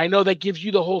year, and I know that gives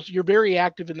you the whole. You're very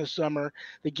active in the summer.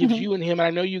 That gives you and him, and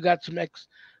I know you got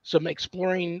some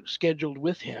exploring scheduled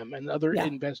with him and other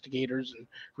investigators and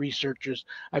researchers.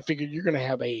 I figured you're going to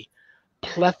have a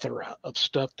plethora of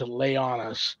stuff to lay on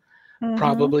us.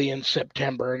 Probably in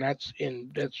September, and that's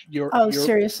your.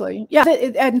 Seriously, yeah.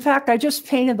 In fact, I just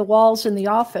painted the walls in the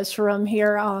office room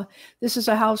here. This is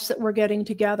a house that we're getting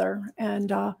together,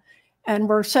 and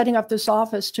we're setting up this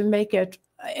office to make it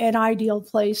an ideal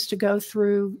place to go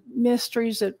through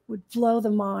mysteries that would blow the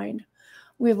mind.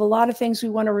 We have a lot of things we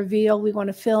want to reveal, we want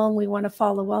to film, we want to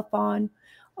follow up on,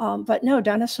 but no,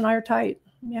 Dennis and I are tight.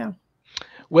 Yeah.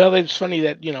 Well, it's funny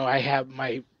that I have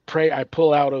my. I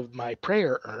pull out of my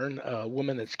prayer urn a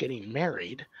woman that's getting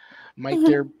married. Might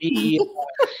there be?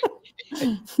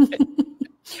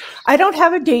 I don't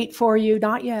have a date for you,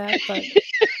 not yet, but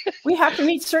we have to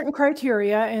meet certain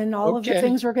criteria and all of the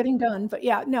things are getting done. But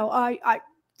yeah, no,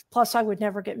 plus I would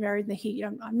never get married in the heat.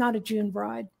 I'm not a June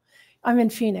bride. I'm in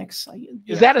Phoenix.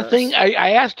 Is that a thing?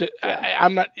 I asked it. Yeah.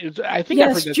 I'm not. I think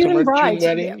I've heard that June brides.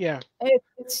 June wedding. Yeah.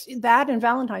 It's that and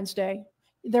Valentine's Day.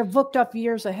 They're booked up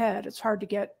years ahead. It's hard to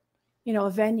get, a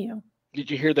venue.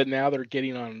 Did you hear that now they're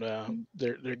getting on?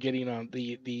 They're getting on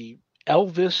the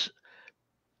Elvis.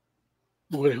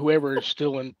 Whoever is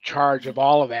still in charge of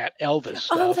all of that Elvis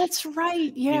stuff. Oh, that's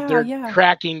right. Yeah, they're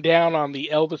cracking down on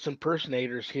the Elvis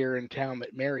impersonators here in town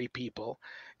that marry people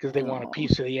because they want a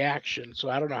piece of the action. So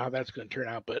I don't know how that's going to turn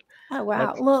out, but oh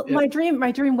wow. Well, my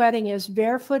dream wedding is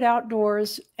barefoot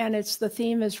outdoors, and the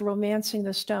theme is romancing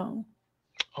the stone.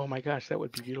 Oh my gosh, that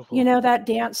would be beautiful. You know that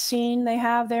dance scene they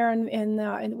have there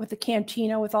in with the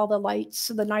cantina with all the lights,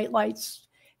 the night lights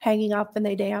hanging up, and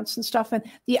they dance and stuff, and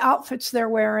the outfits they're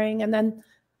wearing. And then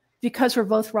because we're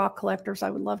both rock collectors, I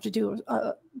would love to do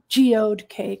a geode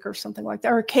cake or something like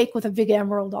that, or a cake with a big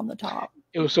emerald on the top.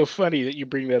 It was so funny that you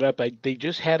bring that up. They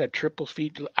just had a triple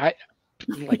feature,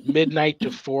 like midnight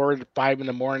to 4 to 5 in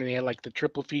the morning. They had like the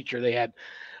triple feature. They had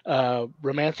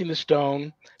Romancing the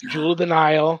Stone, Jewel of the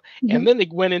Nile, and then they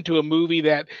went into a movie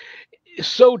that is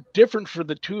so different for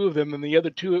the two of them than the other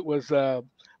two. It was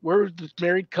where the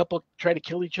married couple try to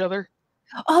kill each other.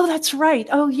 Oh, that's right.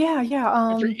 Oh, yeah.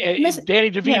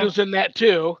 Danny DeVito's in that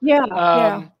too.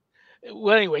 Yeah.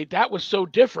 Well, anyway, that was so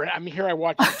different. I mean, here I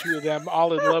watched the two of them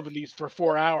all in love in these for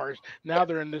 4 hours. Now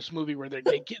they're in this movie where they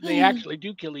actually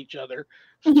do kill each other.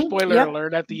 Spoiler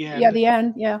alert at the end. Yeah, the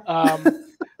end. Yeah.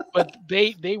 But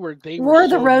they were War of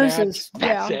so the Roses.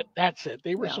 That's it.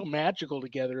 They were so magical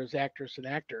together as actress and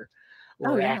actor,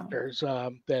 or actors.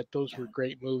 That those were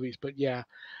great movies. But yeah.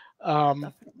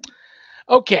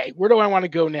 Okay, where do I want to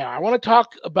go now? I want to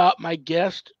talk about my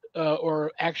guest,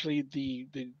 or actually the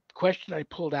question I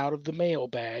pulled out of the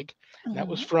mailbag. That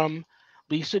was from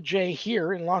Lisa J.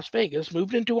 here in Las Vegas.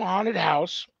 Moved into a haunted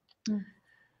house.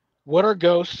 What are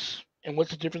ghosts, and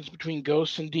what's the difference between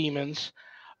ghosts and demons?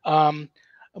 I'm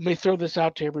going to throw this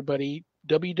out to everybody.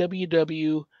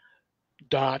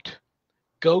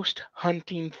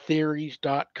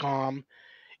 www.ghosthuntingtheories.com.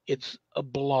 It's a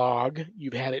blog.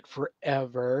 You've had it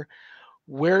forever.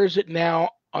 Where is it now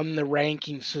on the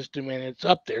ranking system? And it's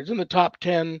up there. It's in the top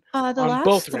 10 on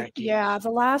both rankings. Yeah,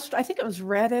 I think it was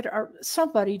Reddit or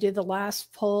somebody did the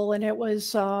last poll, and it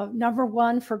was number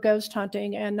 1 for ghost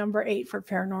hunting and number 8 for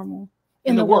paranormal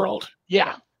in the world.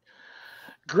 Yeah.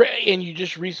 Great. And you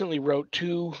just recently wrote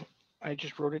 2. I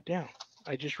just wrote it down.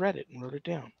 I just read it and wrote it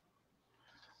down.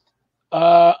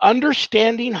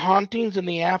 Understanding Hauntings in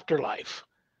the Afterlife.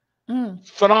 Mm.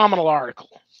 Phenomenal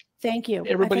article. Thank you. I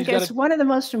Everybody's think it's one of the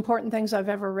most important things I've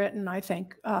ever written, I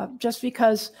think, just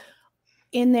because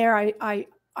in there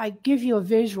I give you a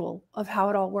visual of how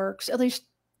it all works, at least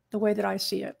the way that I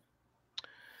see it.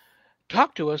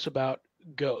 Talk to us about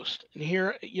ghosts. And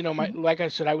here, Mhm. like I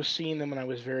said, I was seeing them when I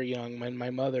was very young. My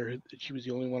mother, she was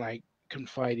the only one I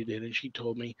confided in, and she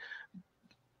told me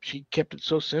she kept it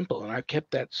so simple, and I've kept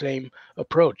that same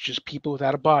approach. Just people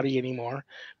without a body anymore.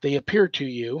 They appear to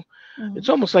you. It's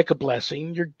Mhm. almost like a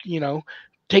blessing.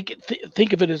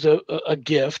 Think of it as a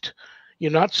gift.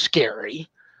 You're not scary,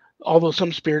 although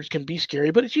some spirits can be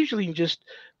scary, but it's usually just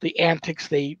the antics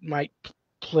they might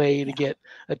play to Yeah. get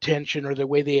attention or the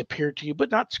way they appear to you,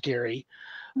 but not scary.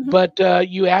 Mhm. But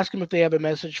you ask them if they have a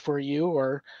message for you,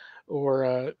 or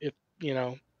if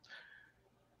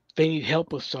they need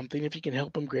help with something. If you can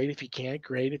help them, great. If you can't,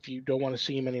 great. If you don't want to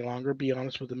see them any longer, be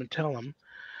honest with them and tell them.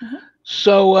 Mhm.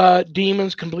 So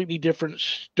demons, completely different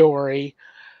story.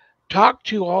 Talk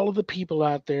to all of the people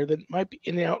out there that might be.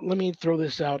 And now, let me throw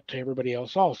this out to everybody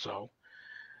else also.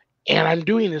 And I'm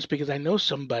doing this because I know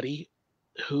somebody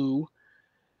who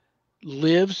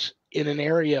lives in an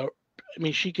area. I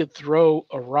mean, she could throw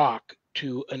a rock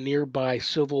to a nearby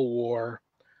Civil War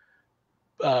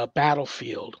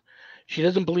battlefield. She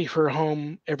doesn't believe her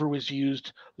home ever was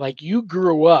used. Like, you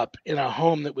grew up in a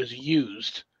home that was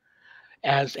used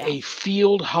as Yeah. a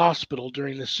field hospital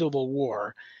during the Civil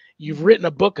War. You've Mhm. written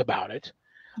a book about it.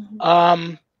 Mhm.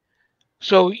 Um,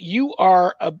 so you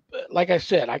are like I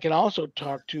said, I can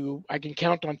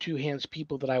count on two hands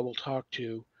people that I will talk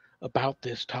to about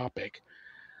this topic.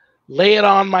 Lay it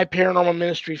on, my paranormal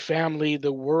ministry family,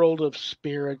 the world of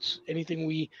spirits, anything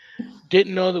we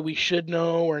didn't know that we should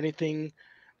know, or anything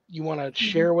you want to Mhm.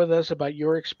 share with us about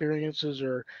your experiences,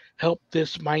 or help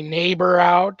my neighbor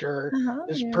out, or Uh-huh.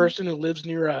 this Yeah. person who lives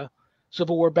near a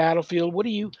Civil War battlefield. What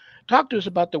do you talk to us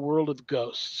about the world of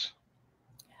ghosts?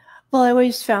 Well, I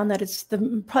always found that it's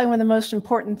probably one of the most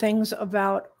important things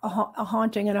about a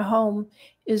haunting in a home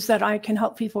is that I can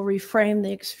help people reframe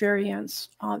the experience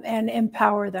and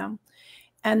empower them.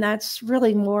 And that's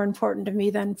really more important to me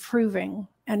than proving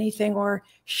anything or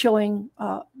showing,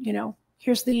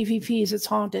 here's the EVPs, it's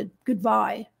haunted,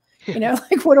 goodbye.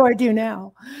 Like, what do I do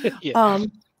now? Yeah.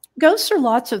 Um, Ghosts are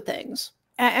lots of things,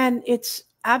 and it's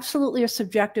absolutely a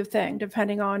subjective thing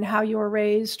depending on how you were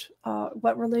raised,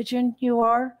 what religion you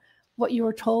are, what you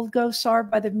were told ghosts are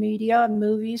by the media and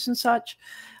movies and such.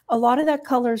 A lot of that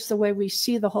colors the way we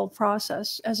see the whole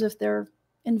process, as if they're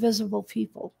invisible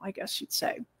people, I guess you'd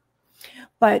say.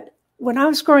 But when I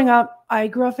was growing up, I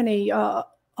grew up in a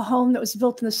home that was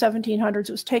built in the 1700s.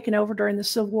 It was taken over during the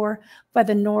Civil War by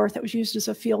the North. It was used as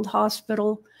a field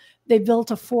hospital. They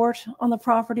built a fort on the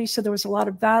property, so there was a lot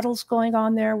of battles going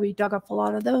on there. We dug up a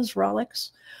lot of those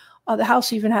relics. The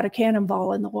house even had a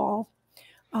cannonball in the wall.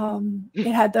 It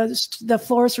had the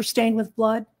floors were stained with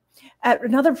blood. At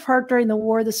another part during the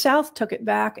war, the South took it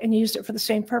back and used it for the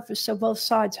same purpose. So both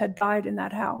sides had died in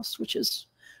that house, which is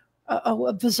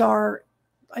a bizarre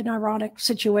and ironic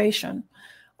situation.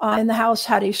 And the house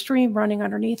had a stream running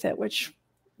underneath it, which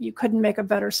you couldn't make a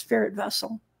better spirit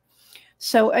vessel.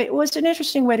 So it was an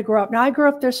interesting way to grow up. Now, I grew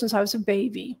up there since I was a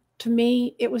baby. To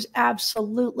me, it was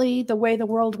absolutely the way the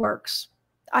world works.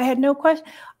 I had no question.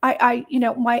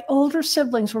 My older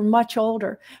siblings were much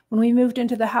older. When we moved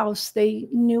into the house, they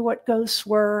knew what ghosts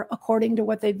were according to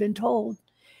what they'd been told,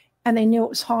 and they knew it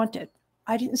was haunted.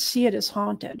 I didn't see it as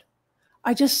haunted.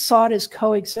 I just saw it as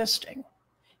coexisting,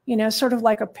 sort of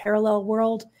like a parallel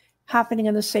world happening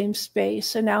in the same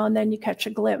space. And now and then you catch a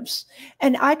glimpse.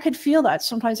 And I could feel that.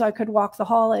 Sometimes I could walk the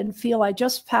hall and feel I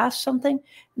just passed something,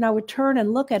 and I would turn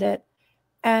and look at it.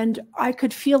 And I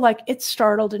could feel like it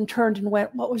startled and turned and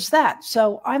went, what was that?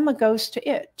 So I'm a ghost to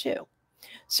it too.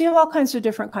 So you have all kinds of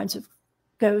different kinds of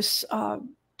ghosts,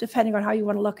 depending on how you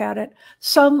want to look at it.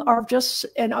 Some are just,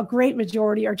 and a great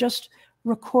majority are just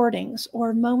recordings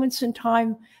or moments in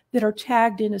time that are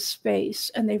tagged in a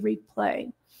space and they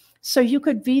replay. So you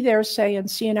could be there, say, and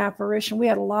see an apparition. We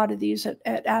had a lot of these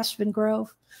at Aspen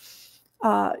Grove.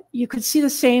 You could see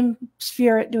the same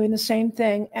spirit doing the same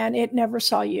thing, and it never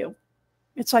saw you.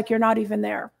 It's like you're not even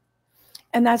there.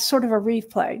 And that's sort of a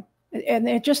replay. And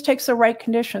it just takes the right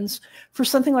conditions for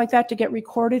something like that to get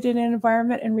recorded in an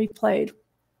environment and replayed.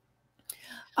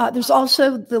 There's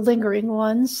also the lingering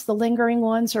ones. The lingering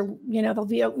ones are, they'll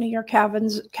be opening your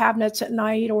cabinets at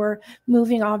night or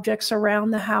moving objects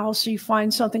around the house. So you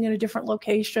find something in a different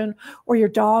location, or your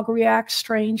dog reacts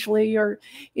strangely, or,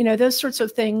 those sorts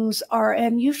of things are,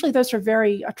 and usually those are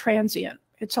very transient.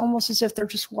 It's almost as if they're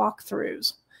just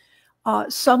walkthroughs.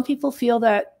 Some people feel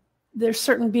that there's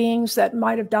certain beings that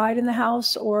might have died in the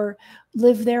house or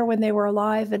lived there when they were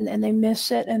alive, and they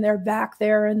miss it, and they're back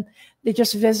there and they're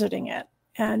just visiting it.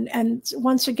 And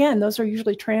once again, those are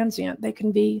usually transient. They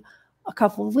can be a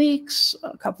couple of weeks,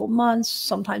 a couple of months,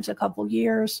 sometimes a couple of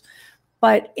years,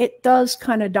 but it does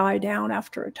kind of die down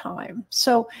after a time.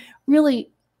 So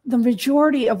really, the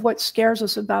majority of what scares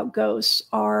us about ghosts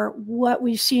are what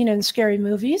we've seen in scary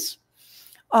movies.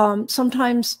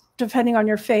 Sometimes, depending on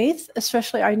your faith,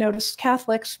 especially I noticed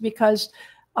Catholics, because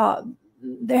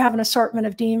they have an assortment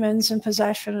of demons and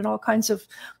possession and all kinds of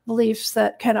beliefs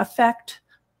that can affect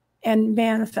and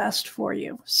manifest for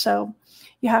you. So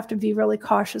you have to be really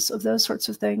cautious of those sorts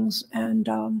of things. And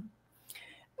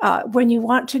when you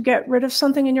want to get rid of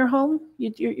something in your home,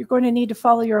 you're going to need to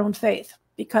follow your own faith,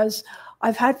 because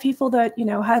I've had people that,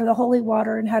 had the holy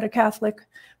water and had a Catholic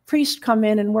priest come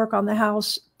in and work on the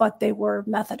house, but they were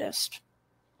Methodist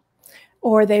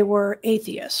or they were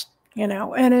atheist, and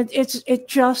it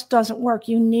just doesn't work.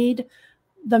 You need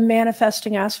the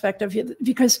manifesting aspect of it,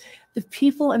 because the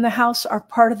people in the house are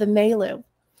part of the milieu.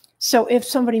 So if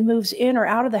somebody moves in or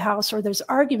out of the house, or there's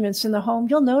arguments in the home,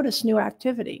 you'll notice new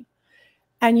activity,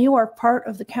 and you are part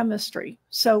of the chemistry.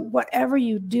 So whatever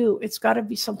you do, it's got to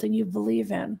be something you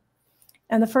believe in.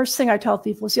 And the first thing I tell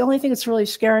people is the only thing that's really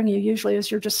scaring you usually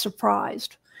is you're just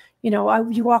surprised. You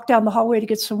walk down the hallway to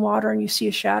get some water and you see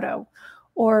a shadow,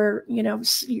 or,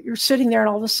 you're sitting there and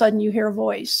all of a sudden you hear a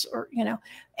voice, or,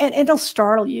 and it'll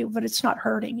startle you, but it's not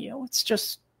hurting you. It's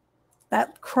just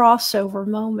that crossover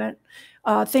moment.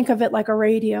 Think of it like a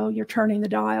radio. You're turning the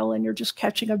dial and you're just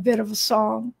catching a bit of a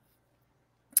song.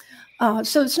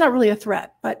 So it's not really a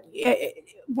threat, but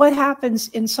what happens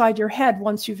inside your head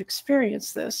once you've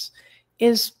experienced this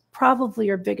is probably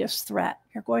your biggest threat.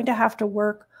 You're going to have to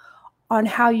work on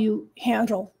how you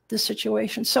handle the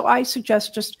situation. So I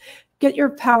suggest just get your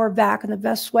power back in the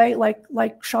best way.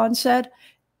 Like Shawn said,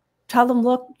 tell them,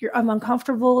 look, I'm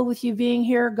uncomfortable with you being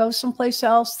here. Go someplace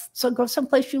else. So go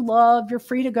someplace you love. You're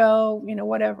free to go,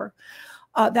 whatever.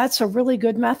 That's a really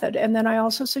good method. And then I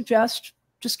also suggest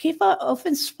just keep an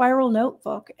open spiral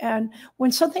notebook. And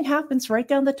when something happens, write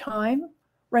down the time,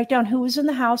 write down who was in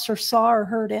the house or saw or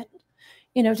heard it.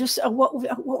 Just what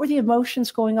were the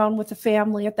emotions going on with the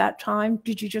family at that time?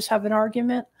 Did you just have an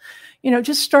argument?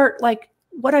 Just start, like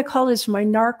what I call is my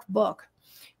narc book.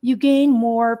 You gain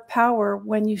more power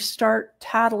when you start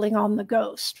tattling on the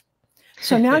ghost.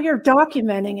 So now you're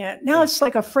documenting it. Now it's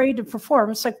like afraid to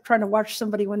perform. It's like trying to watch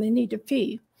somebody when they need to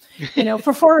pee,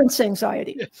 performance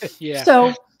anxiety. Yeah.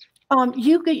 So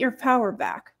you get your power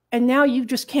back. And now you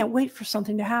just can't wait for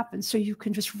something to happen. So you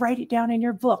can just write it down in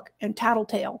your book and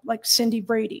tattletale like Cindy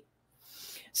Brady.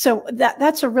 So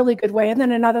that's a really good way. And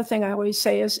then another thing I always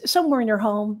say is somewhere in your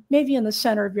home, maybe in the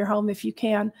center of your home, if you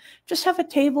can, just have a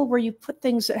table where you put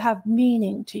things that have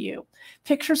meaning to you.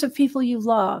 Pictures of people you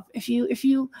love. If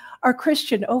you are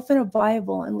Christian, open a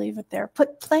Bible and leave it there.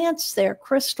 Put plants there,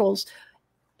 crystals,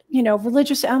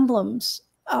 religious emblems,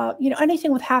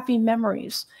 anything with happy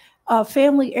memories.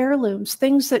 Family heirlooms,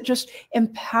 things that just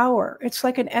empower. It's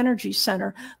like an energy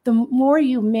center. The more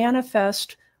you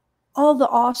manifest all the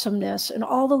awesomeness and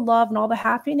all the love and all the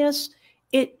happiness,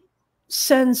 it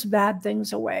sends bad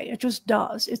things away. It just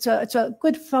does. It's a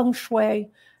good feng shui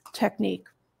technique.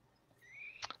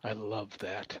 I love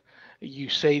that. You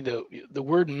say the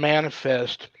word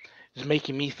manifest is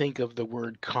making me think of the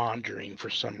word conjuring for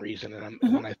some reason. And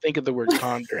when I think of the word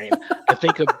conjuring, I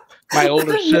think of my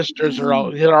older sisters are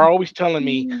always telling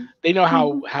me they know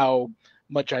how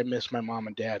much I miss my mom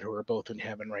and dad, who are both in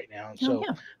heaven right now. And so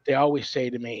they always say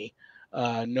to me,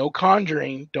 no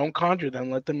conjuring, don't conjure them,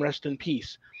 let them rest in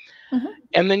peace.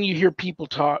 And then you hear people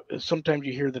talk, sometimes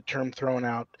you hear the term thrown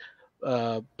out,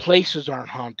 places aren't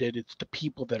haunted, it's the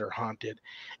people that are haunted.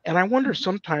 And I wonder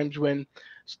sometimes when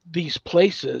these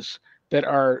places that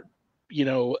are,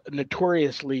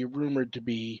 notoriously rumored to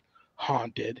be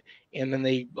haunted, and then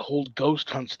they hold ghost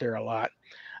hunts there a lot,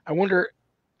 I wonder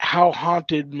how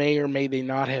haunted may or may they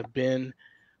not have been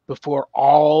before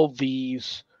all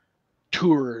these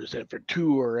tours after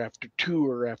tour after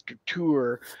tour after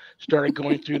tour started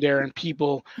going through there, and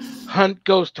people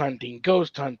ghost hunting,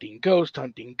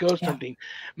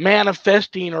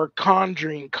 manifesting or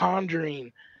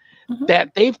conjuring,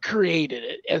 that they've created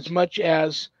it as much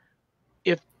as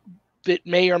if it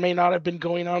may or may not have been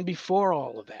going on before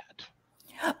all of that.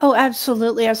 Oh,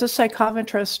 absolutely. As a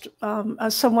psychometrist,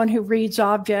 as someone who reads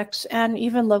objects and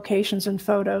even locations and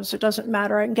photos, it doesn't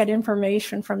matter. I can get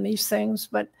information from these things.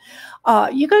 But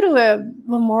you go to a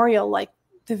memorial like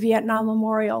the Vietnam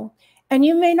Memorial, And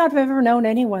you may not have ever known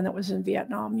anyone that was in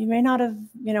Vietnam. You may not have,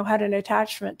 had an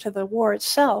attachment to the war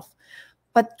itself,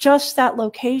 but just that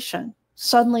location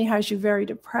suddenly has you very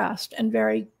depressed and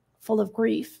very full of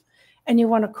grief. And you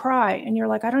want to cry. And you're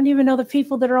like, I don't even know the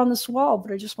people that are on this wall,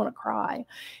 but I just want to cry.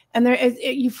 And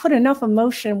you put enough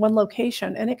emotion in one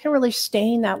location, and it can really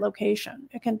stain that location.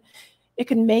 It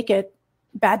can make it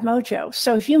bad mojo.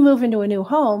 So if you move into a new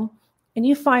home and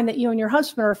you find that you and your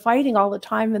husband are fighting all the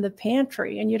time in the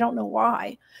pantry and you don't know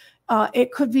why,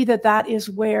 it could be that is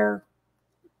where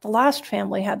the last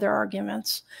family had their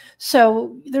arguments.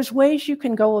 So there's ways you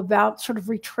can go about sort of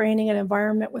retraining an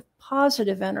environment with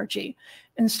positive energy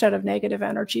instead of negative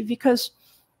energy, because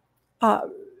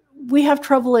we have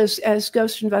trouble as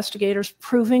ghost investigators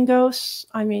proving ghosts.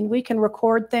 I mean, we can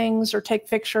record things or take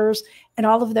pictures, and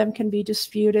all of them can be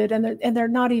disputed, and they're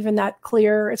not even that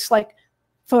clear. It's like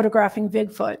photographing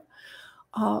Bigfoot.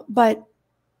 But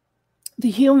the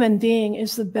human being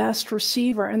is the best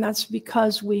receiver, and that's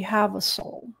because we have a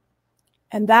soul.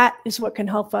 And that is what can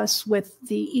help us with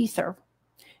the ether.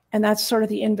 And that's sort of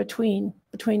the in-between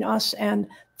between us and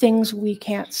things we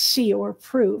can't see or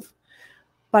prove.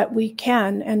 But we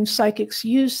can, and psychics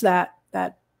use that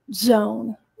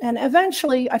zone. And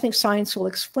eventually, I think science will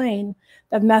explain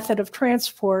the method of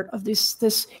transport of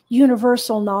this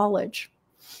universal knowledge.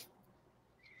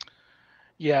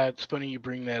 Yeah, it's funny you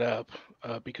bring that up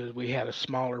because we had a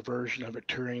smaller version of it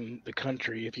touring the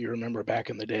country, if you remember back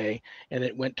in the day, and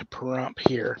it went to Pahrump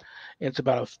here. It's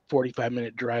about a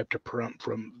 45-minute drive to Pahrump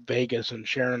from Vegas, and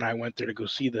Sharon and I went there to go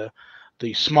see the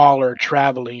smaller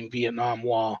traveling Vietnam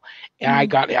Wall, and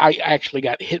I actually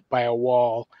got hit by a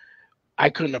wall. I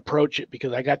couldn't approach it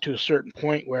because I got to a certain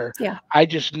point where I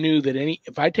just knew that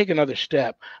if I take another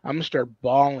step, I'm gonna start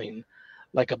bawling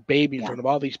like a baby in front of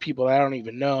all these people I don't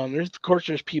even know. And of course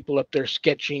there's people up there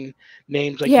sketching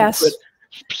names like yes.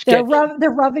 They're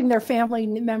rubbing their family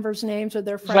members' names or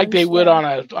their friends. Like they would on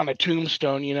a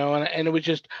tombstone, and it was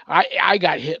just I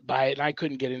got hit by it and I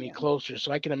couldn't get any closer.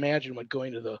 So I can imagine what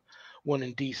going to the one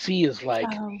in DC is like.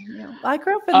 I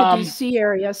grew up in the DC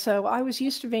area, so I was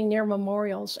used to being near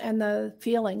memorials and the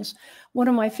feelings. One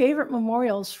of my favorite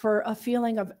memorials for a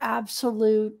feeling of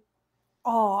absolute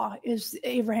awe is the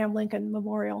Abraham Lincoln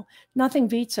Memorial. Nothing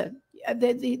beats it.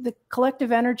 The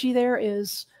collective energy there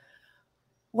is,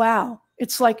 wow.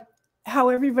 It's like how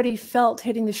everybody felt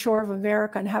hitting the shore of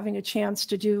America and having a chance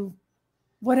to do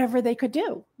whatever they could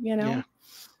do, Yeah.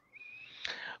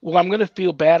 Well, I'm going to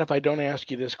feel bad if I don't ask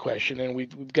you this question, and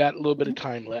we've got a little bit of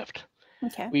time left.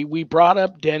 Okay. We brought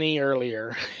up Denny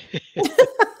earlier.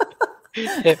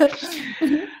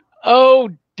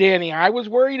 Oh, Danny, I was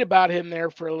worried about him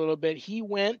there for a little bit. He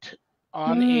went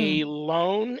on a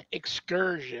lone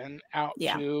excursion out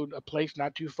to a place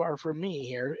not too far from me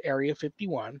here, Area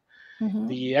 51,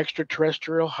 the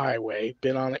extraterrestrial highway.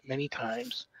 Been on it many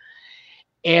times.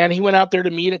 And he went out there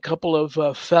to meet a couple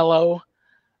of fellow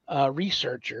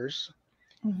researchers,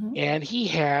 and he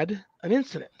had an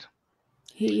incident.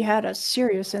 He had a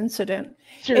serious incident.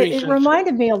 It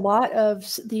reminded me a lot of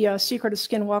the Secret of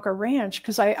Skinwalker Ranch,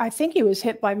 because I think he was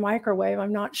hit by microwave.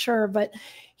 I'm not sure, but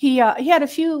he had a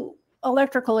few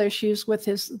electrical issues with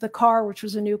the car, which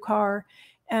was a new car,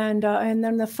 and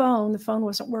then the phone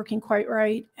wasn't working quite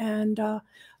right. And a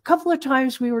couple of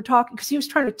times we were talking, because he was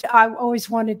trying to. I always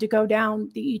wanted to go down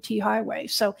the ET highway,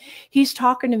 so he's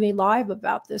talking to me live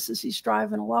about this as he's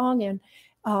driving along. And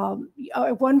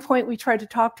at one point we tried to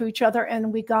talk to each other,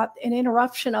 and we got an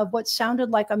interruption of what sounded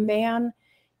like a man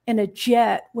in a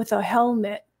jet with a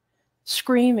helmet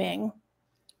screaming.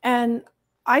 And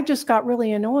I just got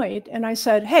really annoyed, and I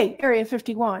said, "Hey, Area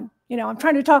 51, I'm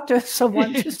trying to talk to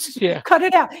someone, just cut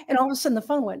it out." And all of a sudden the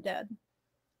phone went dead.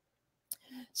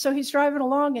 So he's driving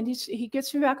along, and he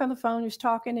gets me back on the phone. He's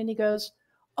talking, and he goes,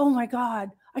 "Oh my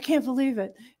God, I can't believe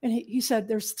it." And he said,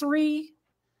 "There's 3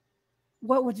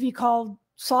 what would be called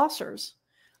saucers,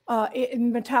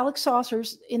 metallic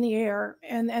saucers in the air,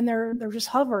 and they're just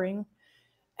hovering."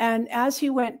 And as he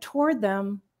went toward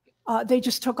them, they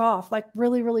just took off like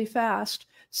really, really fast.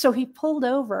 So he pulled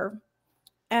over,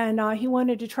 and he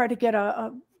wanted to try to get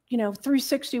a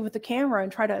 360 with the camera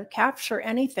and try to capture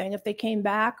anything if they came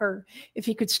back, or if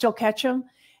he could still catch them.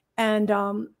 And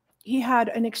he had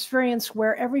an experience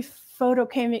where every photo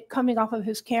coming off of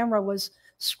his camera was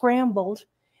scrambled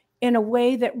in a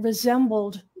way that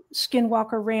resembled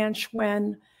Skinwalker Ranch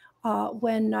when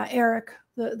Eric,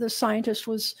 the scientist,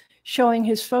 was showing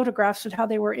his photographs of how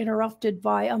they were interrupted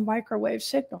by a microwave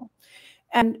signal.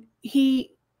 And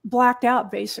he blacked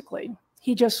out, basically.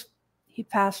 He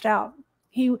passed out.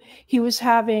 He was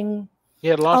having He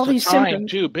had lots of time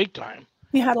symptoms. Too, big time.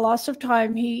 He had a loss of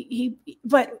time.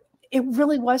 But it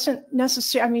really wasn't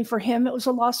necessary. I mean, for him, it was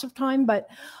a loss of time, but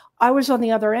I was on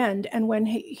the other end. And when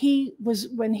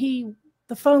the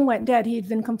phone went dead, he had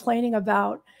been complaining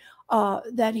about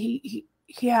that he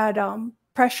had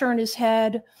pressure in his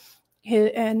head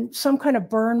and some kind of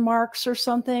burn marks or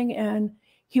something. And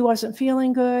he wasn't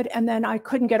feeling good. And then I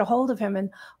couldn't get a hold of him. And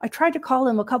I tried to call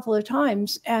him a couple of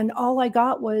times, and all I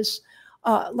got was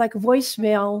like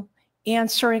voicemail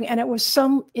answering. And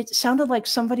it sounded like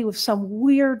somebody with some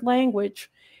weird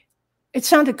language. It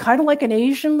sounded kind of like an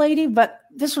Asian lady, but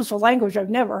this was a language I've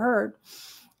never heard.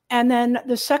 And then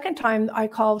the second time I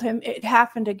called him, it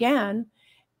happened again.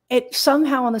 It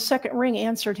somehow on the second ring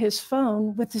answered his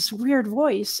phone with this weird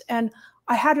voice. And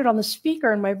I had it on the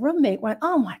speaker, and my roommate went,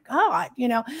 "Oh my God,"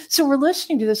 So we're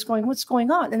listening to this going, "What's going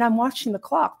on?" And I'm watching the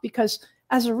clock, because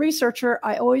as a researcher,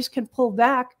 I always can pull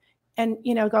back and,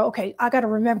 go, okay, I got to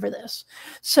remember this.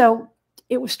 So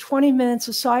it was 20 minutes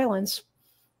of silence.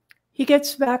 He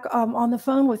gets back on the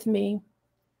phone with me,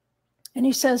 and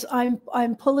he says, I'm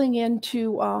pulling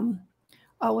into,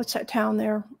 what's that town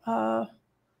there? Oh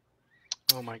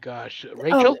my gosh.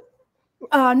 Rachel?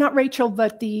 Not Rachel,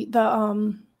 but the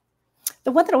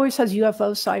one that always has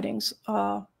UFO sightings.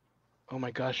 Oh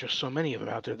my gosh, there's so many of them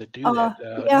out there that do yeah.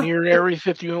 that. Near Area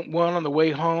 51 on the way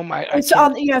home. It's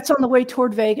on the way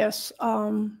toward Vegas.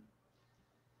 What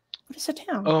is the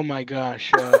town? Oh my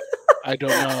gosh. I don't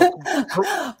know.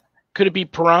 Could it be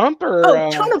Pahrump or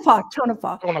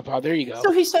Tonopah? Tonopah, there you go.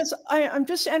 So he says, I'm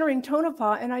just entering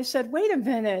Tonopah, and I said, "Wait a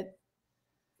minute.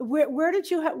 Where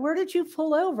did you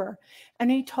pull over?"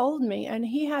 And he told me, and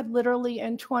he had literally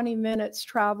in 20 minutes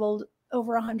traveled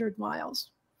over 100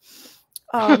 miles.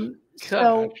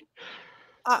 So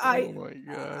I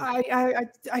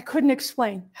couldn't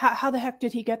explain how the heck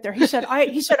did he get there. He said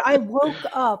I woke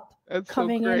up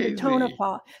coming into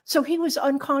Tonopah. So he was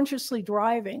unconsciously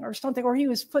driving or something, or he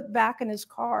was put back in his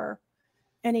car,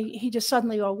 and he just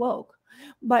suddenly awoke.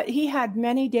 But he had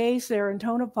many days there in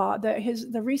Tonopah.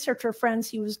 The researcher friends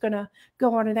he was going to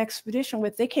go on an expedition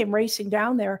with, they came racing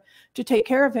down there to take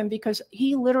care of him, because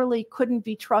he literally couldn't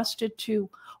be trusted to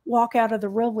walk out of the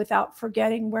room without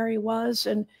forgetting where he was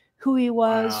and who he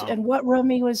was. Wow. And what room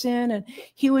he was in. And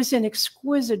he was in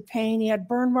exquisite pain. He had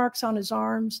burn marks on his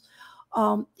arms.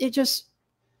 He was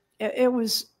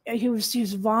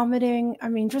vomiting. I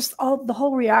mean, just the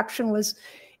whole reaction was,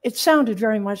 it sounded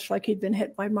very much like he'd been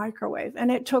hit by microwave,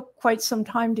 and it took quite some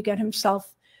time to get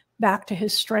himself back to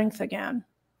his strength again.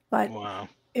 But wow.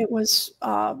 It was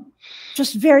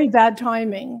just very bad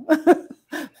timing.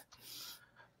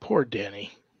 Poor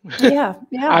Denny. Yeah.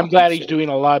 I'm glad he's doing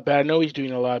a lot better. I know he's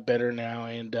doing a lot better now,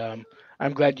 and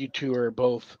I'm glad you two are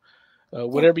both,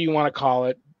 whatever you want to call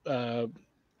it,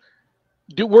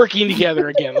 working together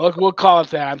again. We'll call it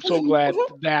that. I'm so glad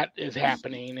that is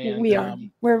happening. And we are.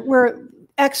 We're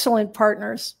excellent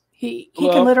partners. He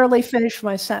can literally finish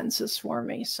my sentences for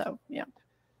me. So yeah.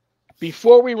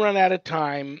 Before we run out of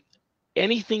time,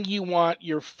 anything you want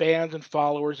your fans and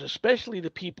followers, especially the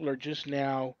people who are just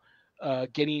now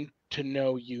getting to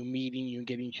know you, meeting you, and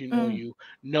getting to know you,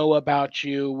 know about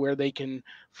you, where they can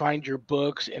find your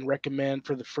books and recommend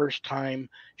for the first time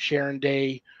Sharon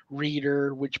Day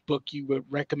reader, which book you would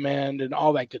recommend, and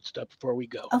all that good stuff before we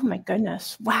go. Oh my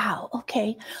goodness. Wow.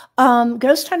 Okay.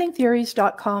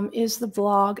 Ghosthuntingtheories.com is the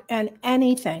blog, and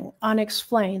anything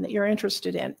unexplained that you're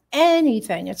interested in,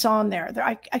 anything, it's on there.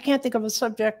 I can't think of a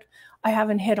subject I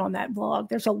haven't hit on that blog.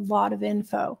 There's a lot of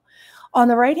info. On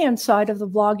the right-hand side of the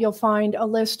blog, you'll find a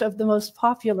list of the most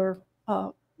popular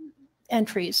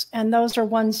entries, and those are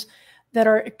ones that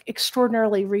are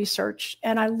extraordinarily researched.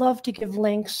 And I love to give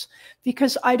links,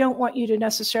 because I don't want you to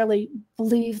necessarily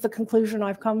believe the conclusion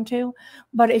I've come to,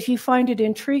 but if you find it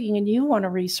intriguing and you want to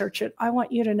research it, I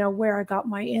want you to know where I got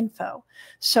my info.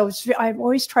 So I've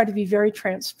always tried to be very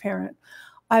transparent.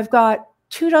 I've got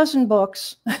 24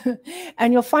 books,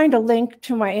 and you'll find a link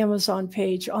to my Amazon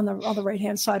page on the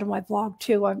right-hand side of my blog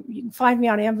too. You can find me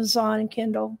on Amazon and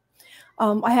Kindle.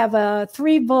 I have a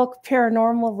 3-book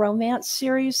paranormal romance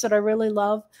series that I really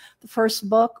love. The first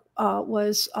book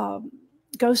was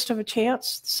Ghost of a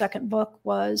Chance. The second book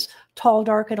was Tall,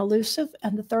 Dark, and Elusive.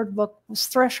 And the third book was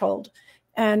Threshold.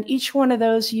 And each one of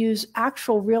those use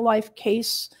actual real-life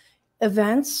case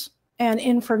events and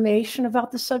information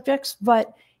about the subjects,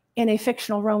 but in a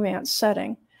fictional romance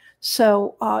setting.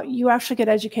 So you actually get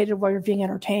educated while you're being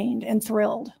entertained and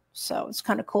thrilled. So it's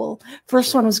kind of cool.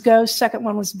 First one was Ghost, second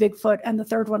one was Bigfoot, and the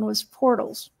third one was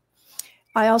Portals.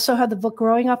 I also had the book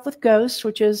Growing Up with Ghosts,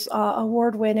 which is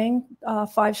award-winning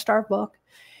 5-star book.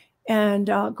 And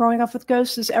Growing Up with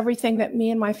Ghosts is everything that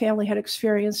me and my family had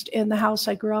experienced in the house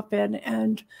I grew up in.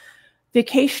 And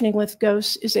Vacationing with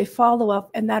Ghosts is a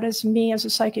follow-up, and that is me as a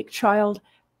psychic child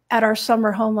at our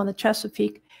summer home on the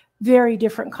Chesapeake. Very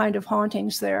different kind of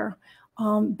hauntings there.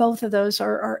 Both of those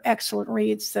are excellent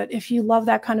reads that if you love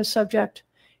that kind of subject,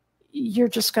 you're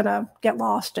just going to get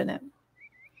lost in it.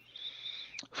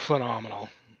 Phenomenal.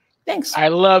 Thanks. I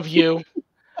love you.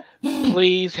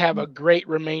 Please have a great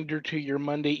remainder to your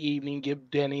Monday evening.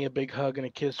 Give Denny a big hug and a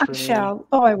kiss for me. I shall.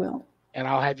 Oh, I will. And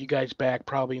I'll have you guys back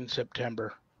probably in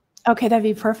September. Okay, that'd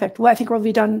be perfect. Well, I think we'll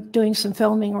be done doing some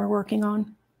filming we're working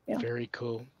on. Yeah. Very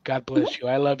cool. God bless you.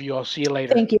 I love you. I'll see you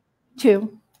later. Thank you,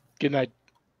 too. Good night.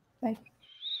 Bye.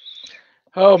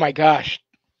 Oh, my gosh.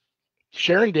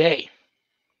 Sharon Day.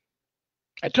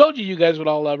 I told you guys would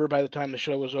all love her by the time the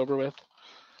show was over with.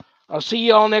 I'll see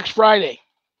you all next Friday.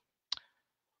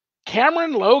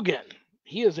 Cameron Logan.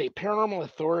 He is a paranormal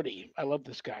authority. I love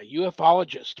this guy.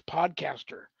 UFologist,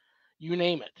 podcaster, you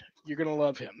name it. You're going to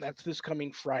love him. That's this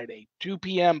coming Friday, 2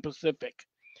 p.m. Pacific.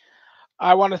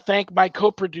 I want to thank my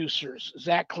co-producers,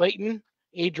 Zach Clayton,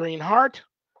 Adrian Hart,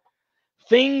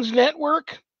 Things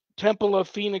Network, Temple of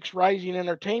Phoenix Rising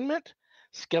Entertainment,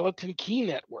 Skeleton Key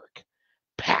Network,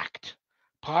 Pact,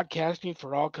 Podcasting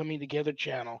for All Coming Together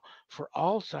channel for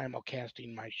all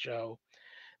simulcasting my show.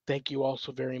 Thank you all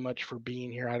so very much for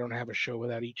being here. I don't have a show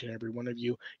without each and every one of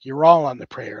you. You're all on the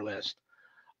prayer list.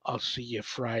 I'll see you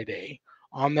Friday.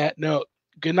 On that note,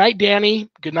 good night, Danny.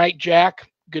 Good night, Jack.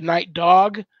 Good night,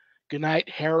 Dog. Good night,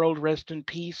 Harold. Rest in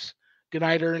peace. Good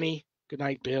night, Ernie. Good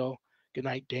night, Bill. Good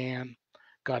night, Dan.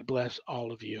 God bless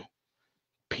all of you.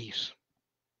 Peace.